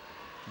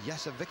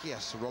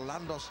Jasevičius,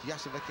 Rolandos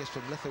Jasevičius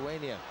from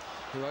Lithuania,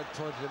 who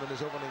outpointed him in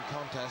his opening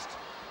contest.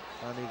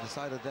 And he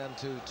decided then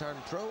to turn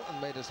pro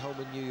and made his home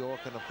in New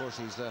York, and of course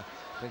he's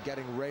been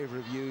getting rave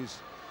reviews.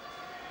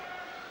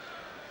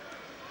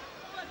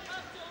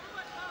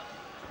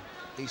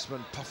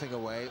 Eastman puffing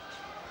away,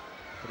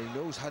 but he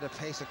knows how to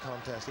pace a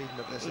contest even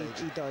at this age.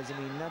 He does. I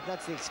mean,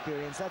 that's the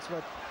experience. That's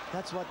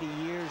what the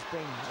years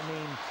bring. I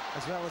mean,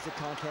 as well as the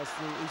contest.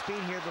 He's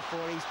been here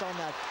before. He's done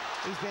that.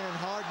 He's been in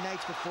hard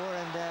nights before,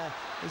 and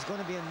he's going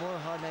to be in more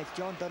hard nights.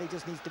 John Duddy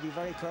just needs to be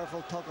very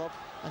careful, tuck up,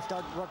 and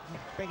start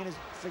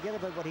forget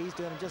about what he's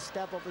doing, and just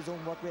step up his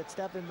own work rate,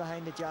 step in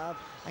behind the jab,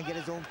 and get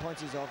his own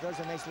punches off. There's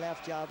a nice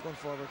left jab going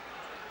forward.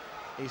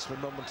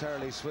 Eastman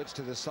momentarily switched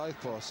to the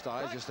southpaw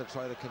style just to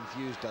try to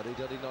confuse Duddy.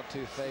 Duddy not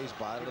too phased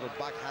by it. A little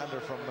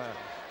backhander from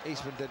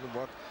Eastman didn't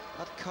work.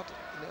 That cut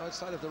on the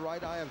outside of the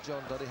right eye of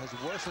John Duddy has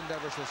worsened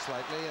ever so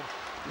slightly. And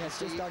yeah, it's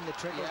just starting to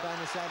trickle down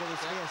the side of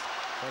his face.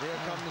 But here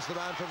comes the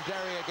man from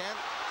Derry again.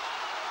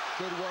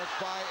 Good work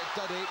by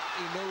Duddy.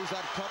 He knows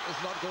that cut is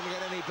not going to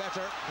get any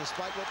better,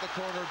 despite what the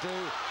corner do.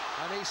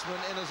 And Eastman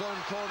in his own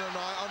corner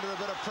now, under a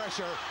bit of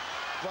pressure.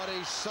 But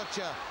he's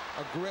such a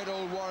great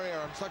old warrior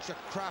and such a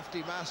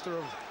crafty master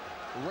of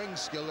ring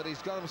skill that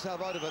he's got himself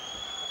out of it.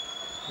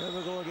 Here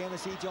we go again. We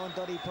see John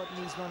Duddy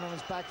putting Eastman on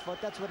his back foot.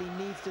 That's what he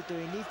needs to do.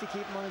 He needs to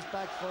keep him on his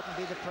back foot and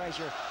be the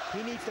pressure.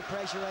 He needs to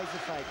pressurize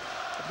the fight.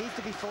 It needs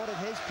to be fought at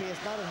his pace,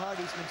 not at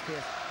Hard Eastman's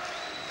pace.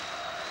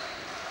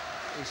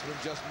 Eastman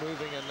just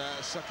moving and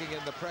sucking in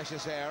the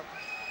precious air.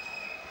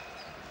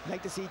 I'd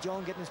like to see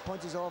John getting his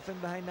punches off in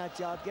behind that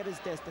jab, get his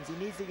distance. He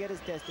needs to get his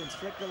distance.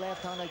 Flick the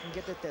left hand, I can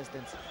get the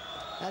distance.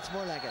 That's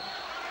more like it.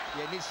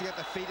 Yeah, he needs to get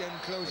the feet in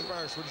close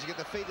first. Once you get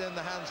the feet in,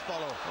 the hands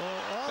follow.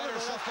 Better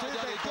stuff by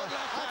Duddy. Good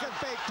left hand. That's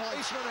a big punch.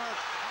 Eastman hurt.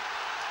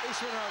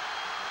 Eastman hurt.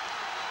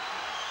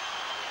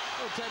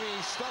 Don't tell me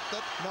he stopped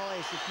it. No,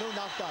 it's no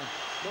knockdown.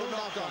 No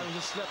knockdown. It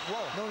was a slip.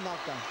 Whoa. No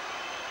knockdown.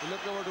 He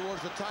looked over towards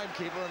the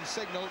timekeeper and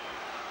signaled.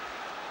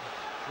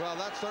 Well,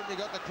 that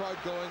certainly got the crowd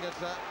going. It's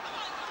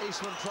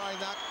Eastman trying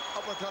that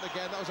uppercut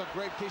again. That was a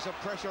great piece of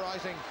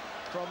pressurizing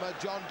from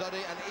John Duddy,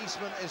 and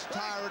Eastman is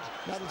tired.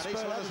 That'll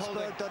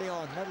spur Duddy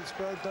on. That'll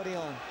spur Duddy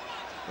on.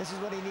 This is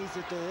what he needs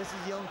to do. This is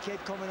a young kid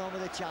coming on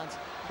with a chance.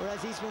 Whereas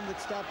Eastman would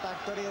step back,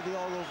 Duddy will be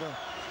all over him.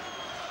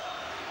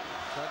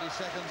 20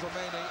 seconds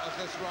remaining of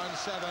this round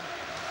 7.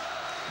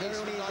 They're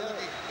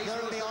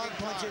only arm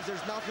punches.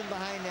 There's nothing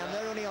behind them.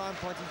 They're only arm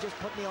punches. Just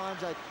putting the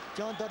arms out.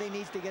 John Duddy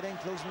needs to get in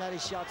close and let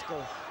his shots go.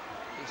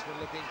 Eastman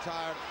looking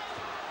tired.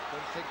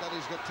 Don't think that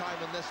he's got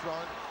time in this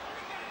round.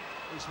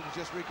 Eastman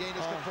just regained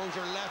his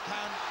composure. Left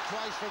hand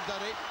twice from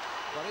Duddy,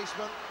 but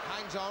Eastman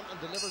hangs on and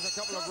delivers a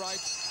couple of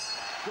rights.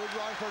 Good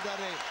round for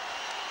Duddy.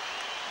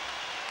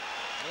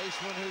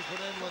 Eastman, who's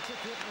been in with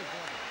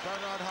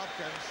Bernard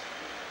Hopkins,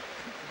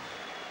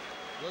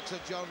 looks at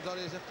John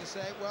Duddy as if to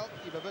say, well,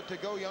 you've a bit to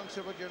go,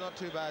 youngster, but you're not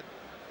too bad.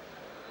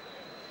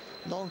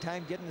 Long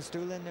time getting the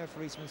stool in there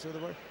for Eastman, so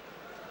they were.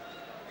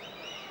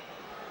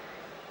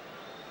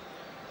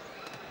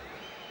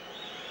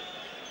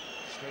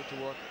 Straight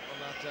to work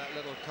on that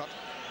little cut.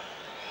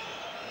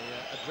 The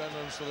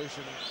adrenaline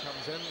solution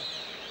comes in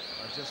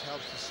and just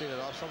helps to seal it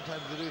off.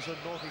 Sometimes they do some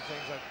naughty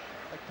things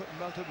like putting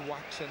melted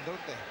wax in, don't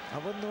they? I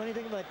wouldn't know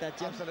anything about that,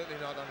 Jim. Absolutely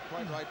not, and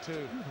quite right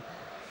too.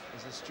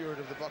 As the steward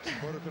of the boxing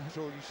motor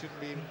control, you shouldn't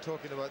be even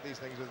talking about these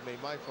things with me.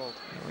 My fault.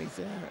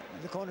 No,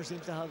 the corner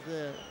seems to have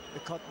the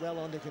cut well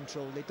under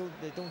control. They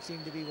don't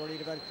seem to be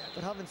worried about it.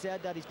 But having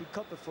said that, he's been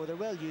cut before. They're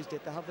well used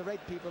it. They have the right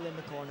people in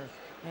the corner.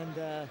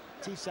 And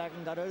Chief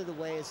Sagan got out of the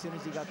way as soon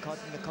as he got cut,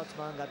 and the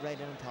cutsman got right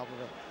in on top of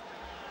it.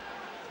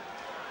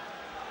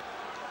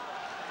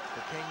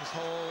 The King's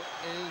Hall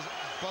is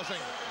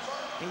buzzing.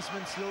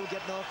 Eastman slow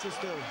getting off the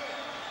stool.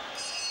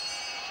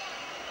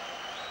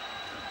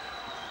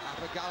 Half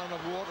a gallon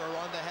of water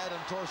around the head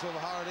and torso of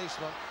Howard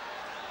Eastman.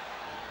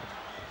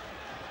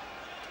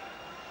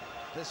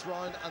 This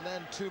round and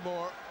then 2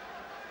 more.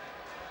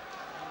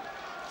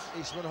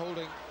 Eastman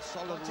holding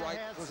solid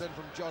right, goes in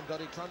from John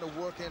Duddy, trying to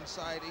work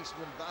inside.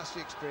 Eastman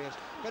vastly experienced.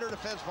 Better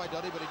defense by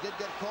Duddy, but he did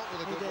get caught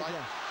with a good right.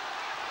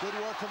 Yeah. Good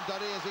work from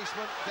Duddy as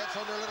Eastman gets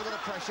under a little bit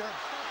of pressure.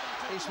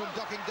 Eastman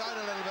ducking down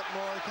a little bit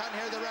more. He can't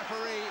hear the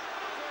referee.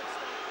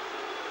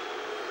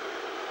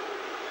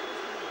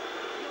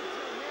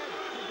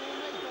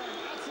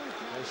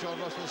 Sean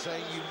Russell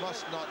saying you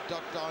must not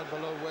duck down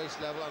below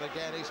waist level, and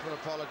again Eastman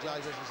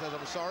apologizes and says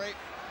I'm sorry,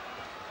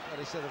 and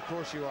he said of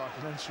course you are.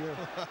 I'm sure.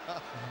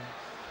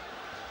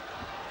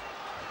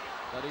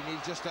 But he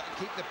needs just to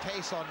keep the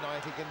pace on now.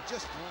 If he can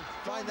just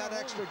find that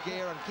extra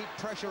gear and keep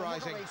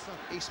pressurizing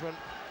Eastman.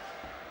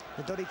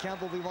 The Duddy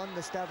camp will be wanting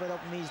to step it up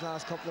in these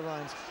last couple of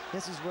rounds.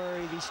 This is where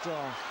he'll be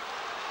strong.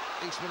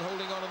 Eastman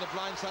holding on the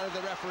blind side of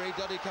the referee.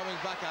 Duddy coming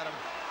back at him.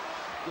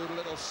 Good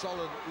little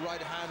solid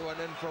right hand went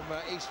in from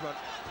Eastman.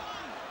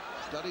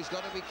 Duddy's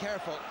got to be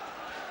careful.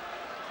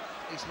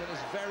 Eastman is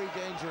very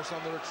dangerous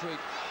on the retreat.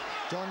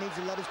 John needs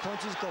to let his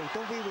punches go.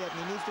 Don't be with him.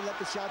 He needs to let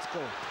the shots go.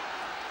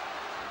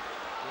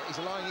 Yeah, he's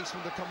allowing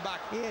Eastman to come back.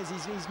 He is.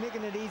 He's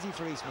making it easy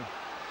for Eastman.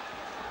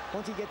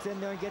 Once he gets in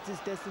there and gets his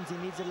distance, he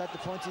needs to let the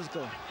punches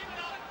go.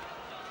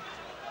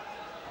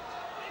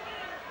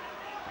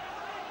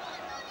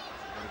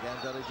 And again,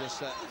 Duddy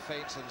just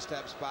feints and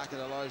steps back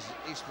and allows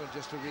Eastman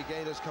just to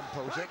regain his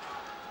composure.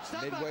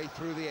 Midway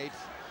through the 8th.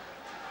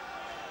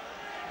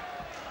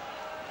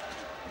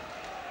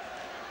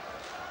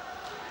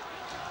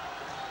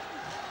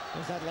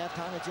 There's that left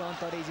hand of John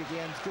Duddy's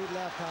again. It's good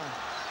left hand.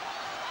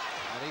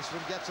 And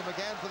Eastman gets him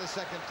again for the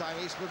second time.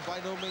 Eastman by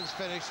no means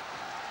finished.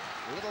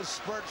 Little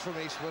spurts from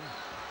Eastman.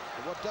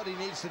 But what Duddy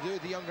needs to do,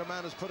 the younger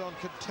man, is put on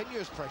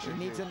continuous pressure.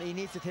 He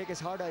needs to take his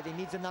heart out. He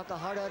needs to knock the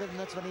heart out of him.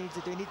 That's what he needs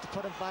to do. He needs to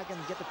put him back and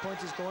get the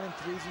punches going in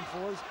 3s and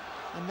 4s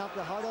and knock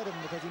the heart out of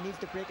him, because he needs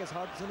to break his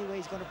heart. It's the only way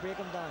he's going to break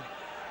him down.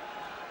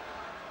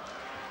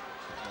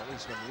 Well,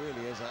 Eastman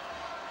really is a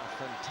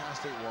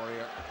fantastic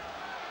warrior.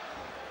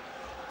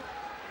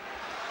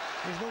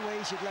 There's no way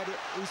he should let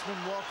Eastman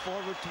walk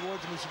forward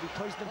towards him. He should be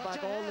pushing him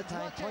back all the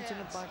time, punching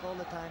him back all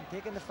the time,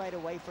 taking the fight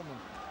away from him,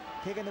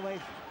 taking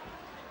away.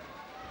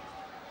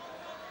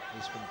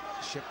 Eastman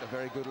shipped a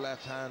very good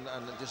left hand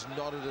and just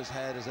nodded his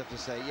head as if to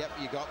say, yep,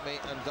 you got me.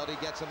 And Duddy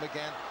gets him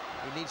again.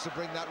 He needs to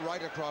bring that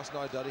right across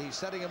now, Duddy. He's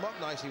setting him up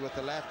nicely with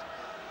the left.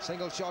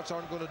 Single shots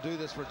aren't going to do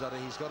this for Duddy.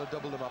 He's got to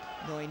double them up.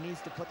 No, he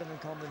needs to put them in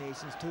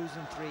combinations, 2s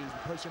and 3s,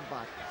 and push him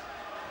back.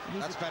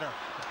 That's better.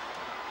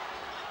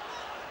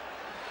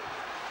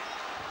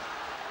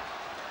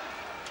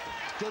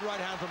 Good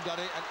right hand from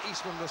Duddy, and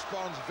Eastman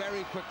responds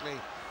very quickly.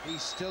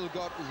 He's still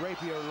got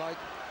rapier-like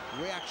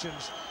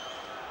reactions.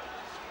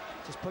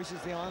 Just pushes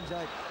the arms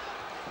out.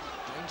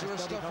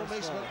 Dangerous stuff from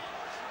Eastman.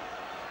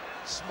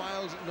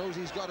 Smiles, knows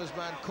he's got his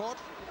man caught.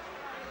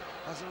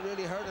 Hasn't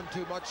really hurt him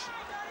too much.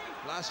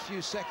 Last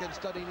few seconds,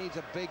 Duddy needs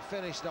a big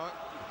finish now.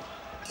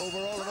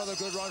 Overall, another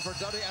good round for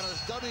Duddy, and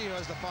it's Duddy who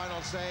has the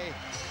final say.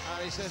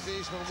 And he says to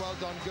Eastman, well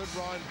done, good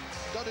round.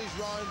 Duddy's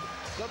round,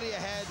 Duddy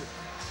ahead.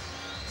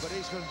 But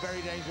Eastman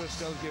very dangerous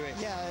still, Huey.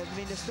 Yeah, I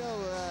mean, there's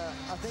still,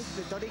 I think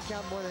the Duddy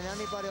camp more than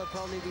anybody will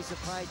probably be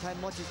surprised how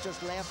much is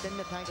just left in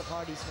the tank of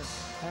Hard Eastman.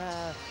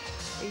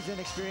 He's an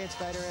experienced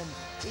fighter, and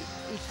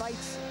he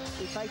fights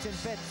in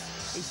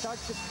fits. He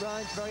starts the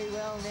rounds very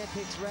well and then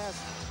takes rest.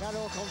 That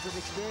all comes with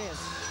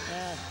experience.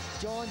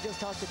 John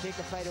just has to take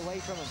the fight away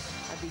from him,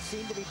 and we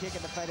seem to be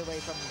taking the fight away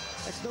from him.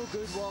 It's no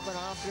good walking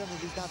after him if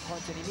he's not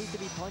punching. He needs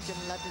to be punching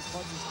and let his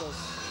punches go.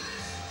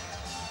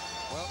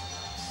 Well,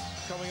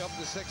 coming up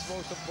the 6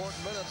 most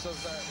important minutes of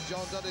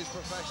John Duddy's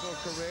professional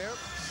career.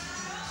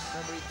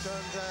 Remember, he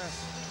turned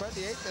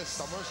 28 this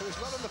summer, so he's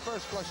not in the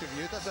first flush of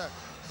youth. That's a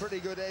pretty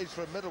good age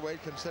for a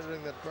middleweight,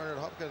 considering that Bernard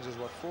Hopkins is,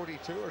 what,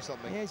 42 or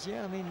something? Yes,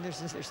 yeah, I mean,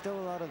 there's still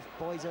a lot of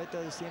boys out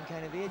there the same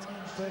kind of age,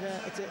 but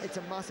it's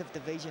a massive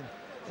division.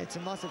 It's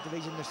a massive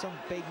division. There's some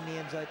big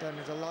names out there, and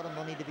there's a lot of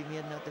money to be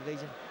made in that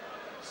division.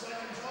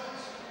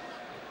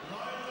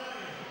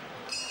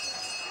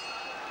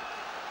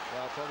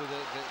 Well, probably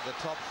the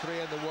top 3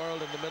 in the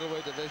world in the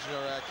middleweight division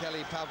are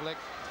Kelly Pavlik,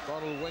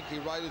 Ronald Winky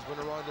Wright, who's been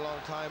around a long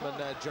time, and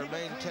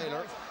Jermaine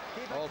Taylor,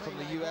 all from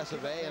the US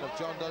of A. And if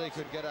John Duddy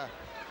could get a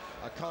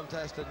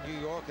contest in New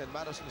York in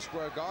Madison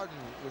Square Garden,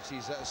 which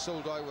he's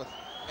sold out with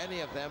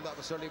any of them, that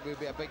would certainly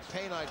be a big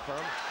pay night for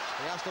him.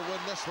 He has to win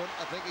this one.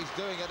 I think he's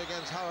doing it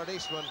against Howard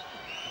Eastman,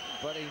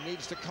 but he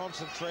needs to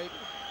concentrate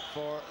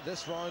for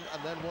this round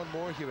and then one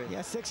more, Huey.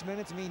 Yeah, 6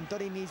 minutes. I mean,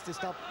 Duddy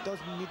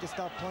doesn't need to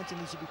stop punching.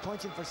 He should be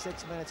punching for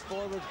 6 minutes.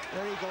 Forward,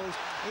 there he goes.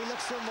 He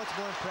looks so much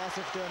more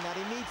impressive doing that.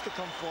 He needs to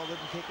come forward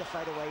and take the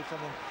fight away from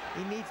him.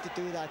 He needs to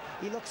do that.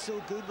 He looks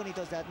so good when he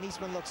does that, and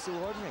Eastman looks so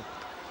ordinary.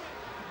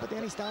 But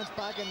then he stands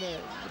back, and the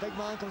big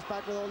man comes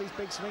back with all these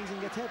big swings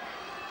and gets hit.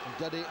 And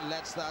Duddy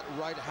lets that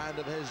right hand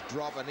of his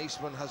drop, and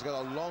Eastman has got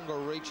a longer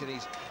reach, and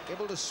he's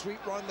able to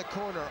sweep round the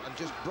corner and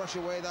just brush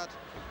away that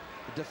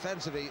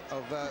defensively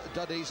of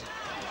Duddy's.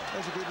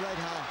 There's a good right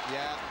hand.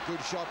 Yeah,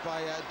 good shot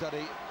by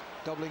Duddy,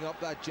 doubling up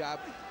that jab.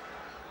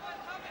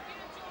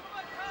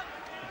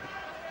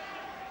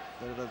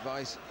 Bit of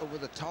advice over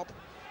the top.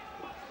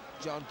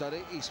 John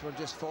Duddy, Eastman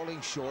just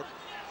falling short.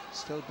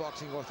 Still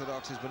boxing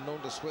orthodox. He's been known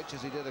to switch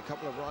as he did a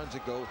couple of rounds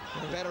ago.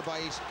 Better by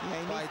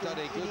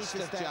Duddy. Good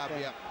stiff jab.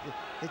 Yeah.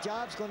 The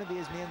jab's going to be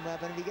his main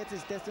weapon. If he gets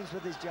his distance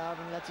with his jab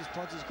and lets his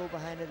punches go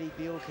behind it, he'd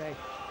be okay.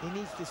 He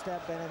needs to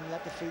step in and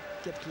let the feet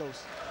get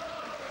close.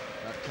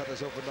 That cut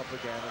has opened up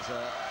again. It's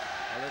a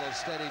little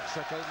steady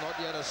trickle, not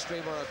yet a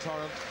stream or a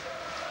torrent.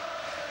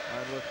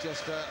 And with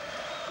just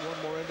one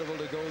more interval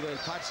to go, they'll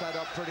patch that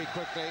up pretty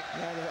quickly.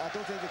 Yeah, I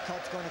don't think the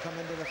cut's going to come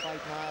into the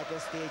fight now at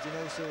this stage, you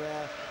know, so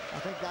I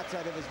think that's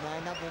out of his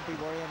mind. That won't be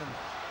worrying him.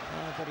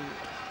 But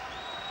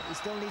he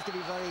still needs to be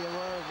very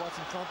aware of what's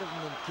in front of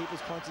him and keep his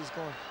punches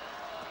going.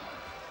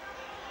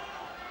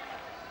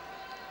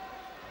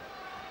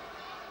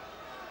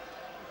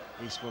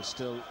 Eastman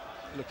still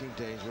looking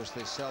dangerous.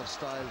 The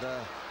self-styled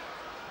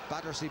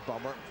Battersea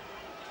Bomber.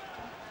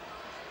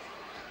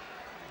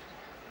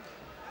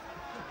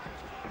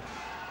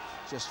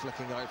 Just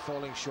flicking out,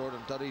 falling short,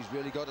 and Duddy's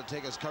really got to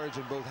take his courage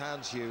in both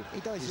hands, Hugh.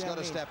 He does. He's got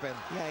to step in.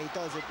 Yeah, he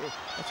does.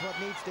 It's what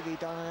needs to be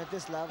done, and at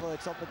this level,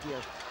 it's up a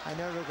gear. And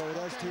there we go.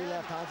 Those two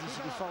left hands. He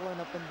should be following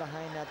up in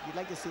behind that. You'd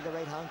like to see the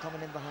right hand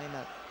coming in behind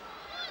that.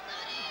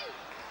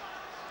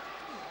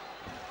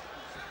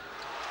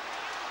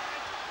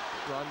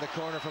 Round the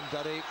corner from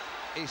Duddy.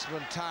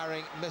 Eastman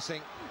tiring,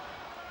 missing.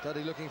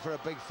 Duddy looking for a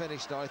big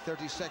finish now.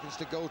 30 seconds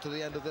to go to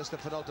the end of this, the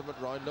penultimate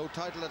round. No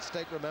title at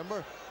stake,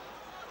 remember.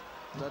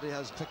 Duddy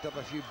has picked up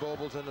a few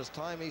baubles in his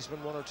time.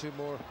 Eastman one or two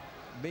more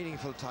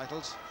meaningful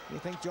titles. You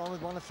think John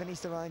would want to finish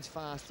the rounds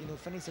fast? You know,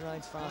 finish the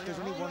rounds fast. There's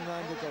only one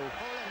round to go.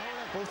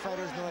 Both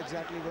fighters know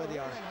exactly where they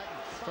are.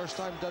 First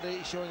time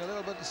Duddy showing a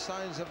little bit of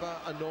signs of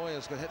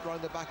annoyance. Got hit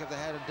round the back of the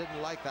head and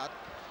didn't like that.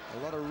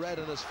 A lot of red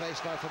in his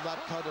face now from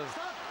that cut. And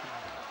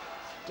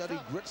Duddy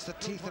grits the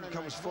teeth and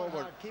comes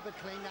forward. Keep it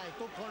clean now.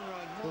 Don't turn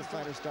around. Both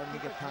fighters starting to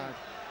get tired.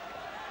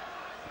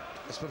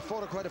 It's been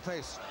fought at quite a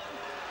pace.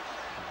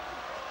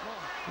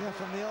 Yeah,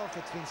 from the off,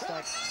 it's been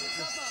stacked.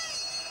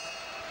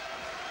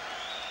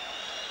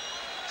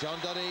 John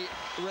Duddy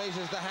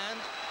raises the hand.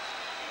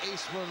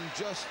 Eastman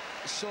just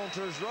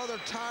saunters rather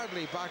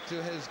tiredly back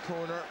to his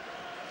corner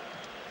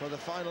for the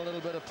final little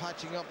bit of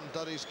patching up in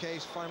Duddy's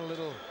case. Final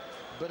little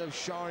bit of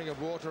showering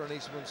of water in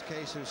Eastman's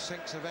case, who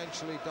sinks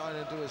eventually down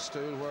into his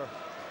stool, where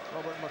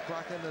Robert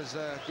McCracken is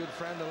a good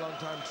friend, a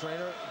long-time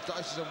trainer,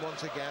 dices him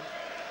once again.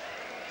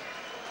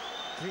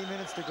 3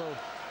 minutes to go.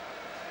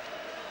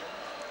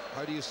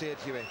 How do you see it,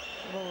 Huey?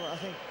 Well, I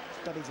think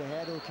Duddy's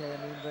ahead, okay.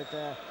 I mean, but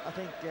I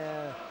think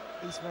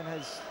Eastman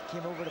has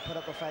came over to put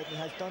up a fight, and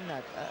he has done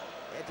that.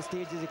 At the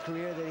stage of his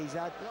career that he's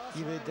at,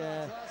 you would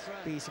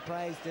be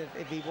surprised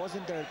if he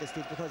wasn't there at this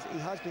stage, because he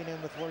has been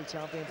in with world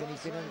champions and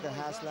he's been in at the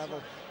highest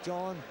level.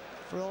 John,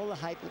 for all the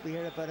hype that we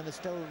hear about him, is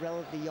still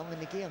relatively young in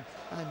the game,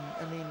 and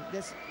I mean,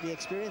 the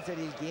experience that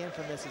he's gained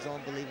from this is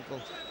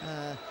unbelievable.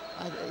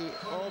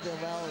 All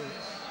being well,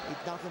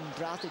 he's nothing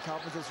drastic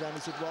happens this round, he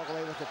should walk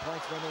away with the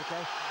points win,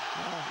 okay?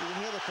 You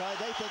can hear the crowd,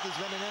 they think he's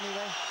winning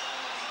anyway.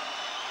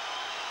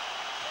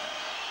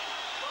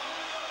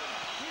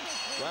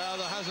 Well,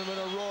 there hasn't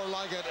been a roar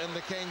like it in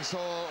the King's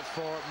Hall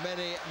for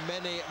many,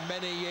 many,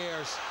 many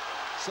years.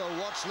 So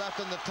what's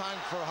left in the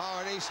tank for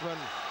Howard Eastman?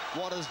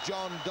 What has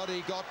John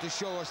Duddy got to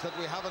show us that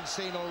we haven't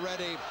seen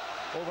already?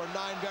 Over 9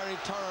 very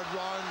torrid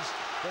rounds.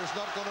 There's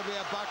not going to be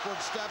a backward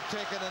step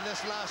taken in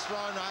this last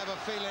round, I have a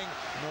feeling.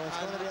 No, it's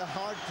going to be a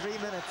hard 3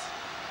 minutes.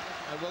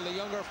 And will the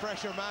younger,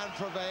 fresher man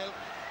prevail?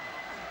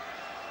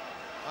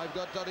 I've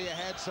got Duddy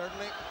ahead,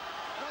 certainly.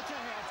 Watch your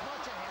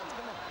heads,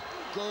 come on.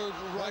 Good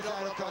right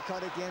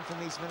uppercut again from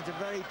Eastman. It's a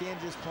very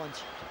dangerous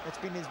punch. It's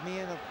been his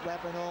main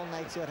weapon all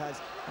night, so it has.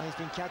 And he's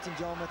been catching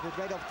John with it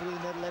right up through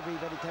the middle every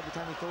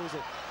time he throws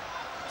it.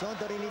 John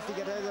Duddy needs to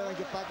get out of there and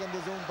get back into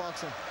his own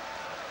boxing.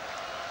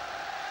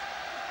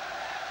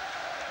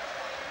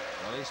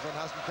 Well, Eastman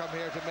hasn't come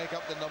here to make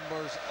up the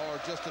numbers or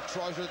just to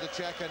trouser the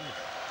check and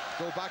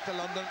go back to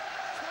London.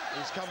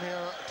 He's come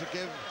here to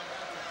give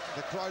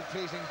the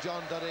crowd-pleasing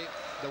John Duddy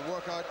the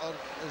workout of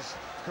his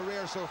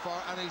career so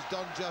far, and he's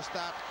done just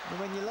that. And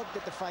when you looked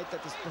at the fight,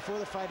 before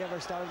the fight ever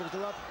started, there was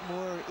a lot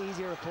more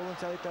easier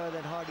opponents out there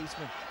than Howard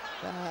Eastman.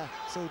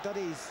 So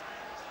Duddy's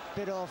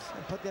bit off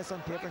and put this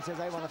on paper and says,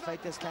 I want to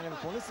fight this kind of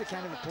opponent. This is the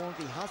kind of opponent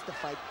he has to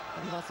fight,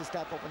 and he wants to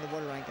step up in the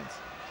world rankings.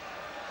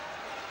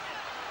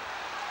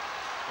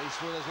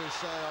 Eastman, as we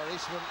say, or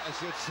Eastman, I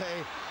should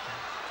say,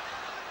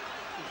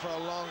 for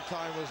a long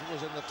time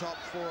was in the top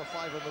 4 or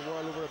 5 in the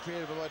world over a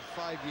period of about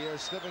 5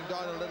 years, slipping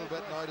down a little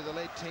bit now to the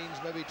late teens,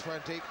 maybe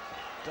 20.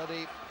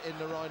 Duddy in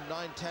around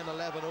 9, 10,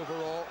 11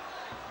 overall.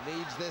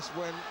 Needs this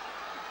win.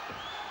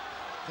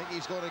 I think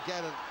he's going to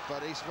get it,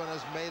 but Eastman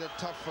has made it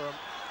tough for him.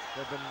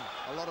 There have been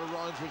a lot of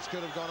rounds which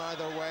could have gone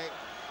either way.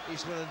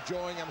 Eastman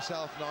enjoying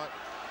himself now.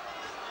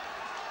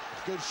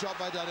 Good shot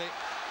by Duddy.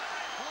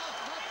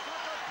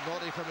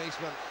 Naughty from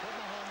Eastman.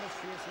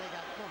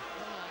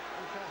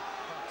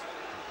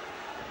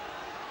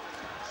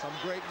 Some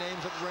great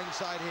names at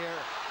ringside here.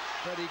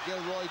 Freddie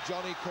Gilroy,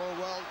 Johnny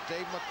Corwell,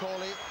 Dave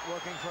McCauley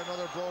working for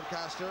another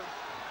broadcaster,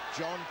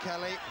 John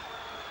Kelly,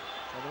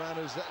 and the man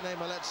whose name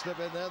I let slip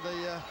in there,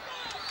 the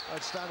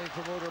outstanding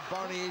promoter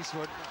Barney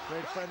Eastwood,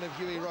 great friend of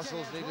Hughie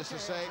Russell's, needless to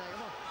say,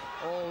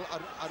 all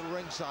at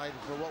ringside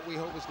for what we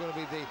hope is going to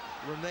be the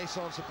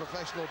renaissance of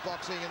professional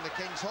boxing in the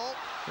King's Hall.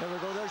 There we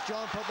go, there's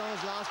John putting on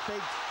his last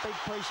big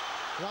push.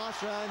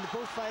 Last round,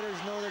 both fighters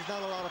know there's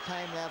not a lot of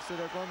time left, so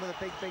they're going with a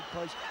big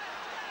push.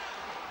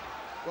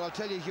 Well, I'll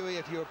tell you, Hughie,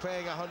 if you were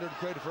paying 100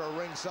 quid for a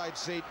ringside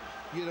seat,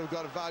 you'd have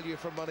got value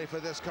for money for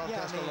this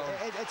contest alone.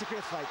 It's a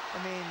great fight.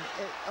 I mean,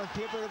 on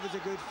paper, it was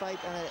a good fight,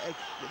 and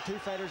the two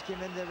fighters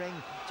came into the ring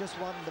just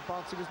wanting to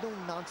box. There was no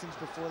nonsense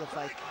before the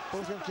fight.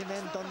 Both of them came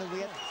in, done the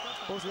weight.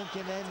 Both of them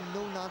came in,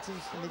 no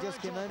nonsense, and they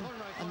just came in,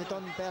 and they've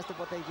done the best of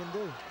what they can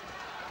do.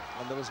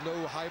 And there was no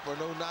hype or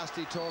no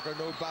nasty talk or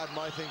no bad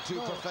mouthing. Two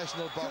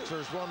professional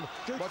boxers, one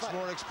much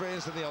more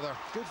experienced than the other.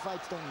 Good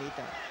fights don't need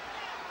that.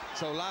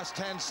 So last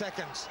 10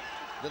 seconds.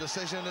 The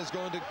decision is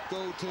going to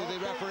go to the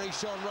referee,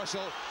 Sean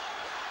Russell.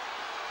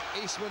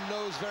 Eastman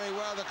knows very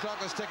well the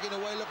clock is ticking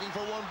away, looking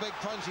for one big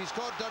punch. He's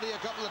caught Duddy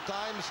a couple of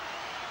times,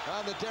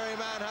 and the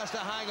Dairyman has to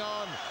hang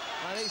on.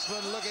 And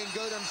Eastman looking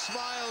good and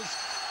smiles.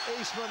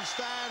 Eastman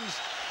stands.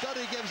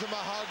 Duddy gives him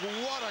a hug.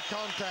 What a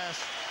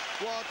contest.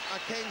 What a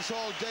King's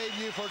Hall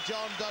debut for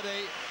John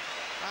Duddy.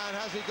 And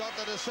has he got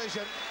the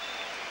decision?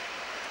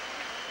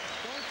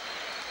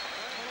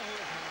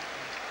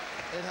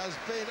 It has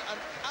been an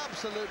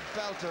absolute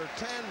belter.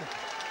 10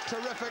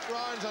 terrific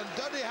rounds, and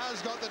Duddy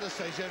has got the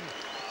decision.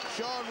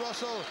 Sean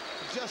Russell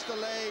just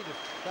delayed.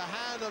 The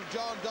hand of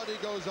John Duddy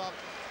goes up.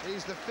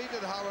 He's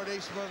defeated Howard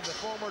Eastman, the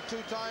former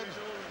two-time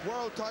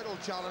world title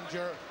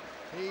challenger.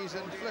 He's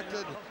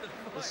inflicted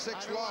the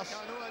 6th loss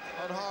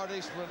on Howard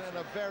Eastman in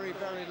a very,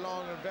 very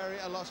long and very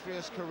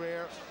illustrious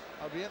career.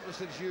 I'll be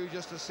interested, Hugh,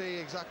 just to see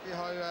exactly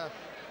how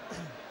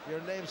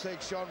your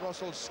namesake Sean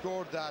Russell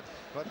scored that.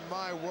 But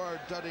my word,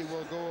 Duddy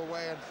will go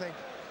away and think,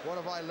 what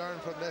have I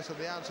learned from this? And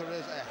the answer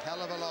is a hell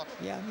of a lot.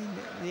 Yeah, I mean,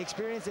 the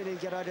experience that he'll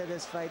get out of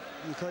this fight,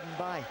 you couldn't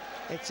buy.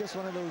 It's just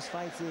one of those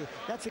fights.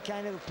 That's the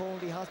kind of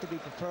opponent he has to be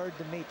prepared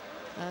to meet.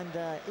 And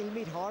he'll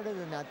meet harder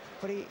than that.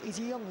 But he's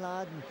a young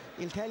lad, and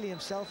he'll tell you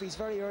himself, he's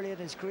very early in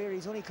his career.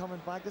 He's only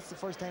coming back. This is the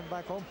first time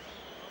back home.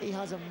 He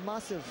has a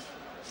massive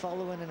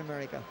following in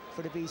America.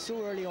 For to be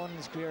so early on in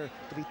his career,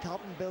 to be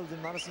topping bills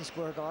in Madison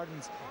Square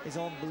Gardens is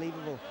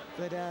unbelievable.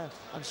 But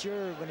I'm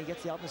sure when he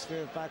gets the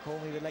atmosphere back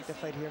home, he would like to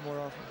fight here more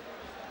often.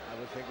 I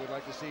would think we'd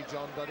like to see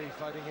John Duddy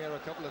fighting here a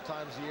couple of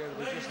times a year. It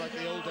was just like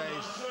the old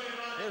days.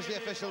 Here's the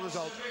official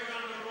result.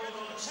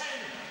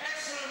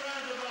 Excellent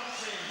round of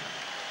boxing.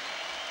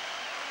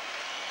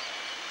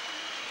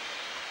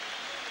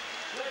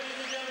 Ladies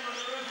and gentlemen,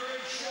 the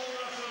referee Sean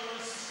Russell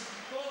has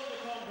scored the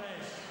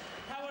contest.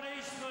 Howard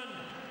Eastman,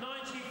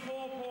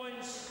 94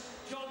 points.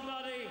 John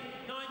Duddy,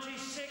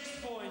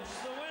 96 points.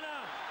 The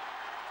winner,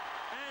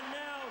 and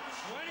now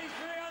 23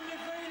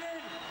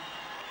 undefeated,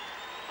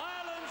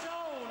 Ireland's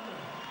own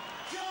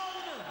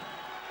John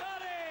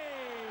Duddy.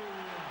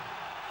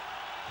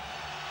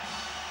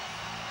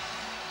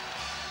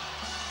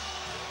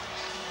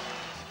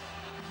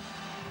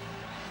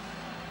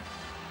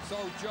 So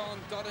John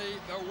Duddy,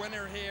 the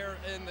winner here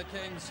in the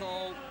King's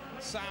Hall.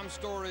 Sam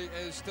Story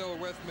is still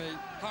with me.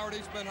 Howard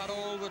Eastman had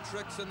all the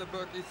tricks in the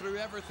book. He threw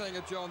everything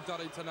at John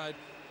Duddy tonight.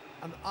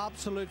 An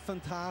absolute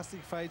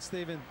fantastic fight,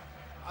 Stephen.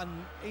 And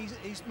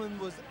Eastman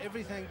was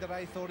everything that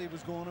I thought he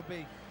was going to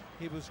be.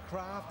 He was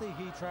crafty,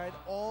 he tried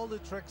all the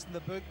tricks in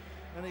the book,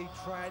 and he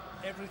tried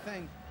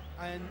everything.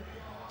 And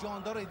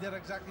John Duddy did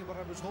exactly what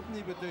I was hoping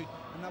he would do,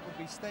 and that would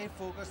be stay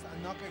focused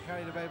and not get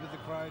carried away with the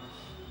crowd.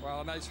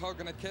 Well, a nice hug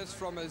and a kiss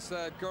from his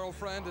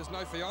girlfriend, his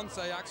now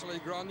fiancée, actually,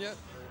 Grania,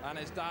 and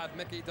his dad,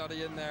 Mickey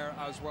Duddy, in there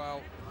as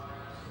well.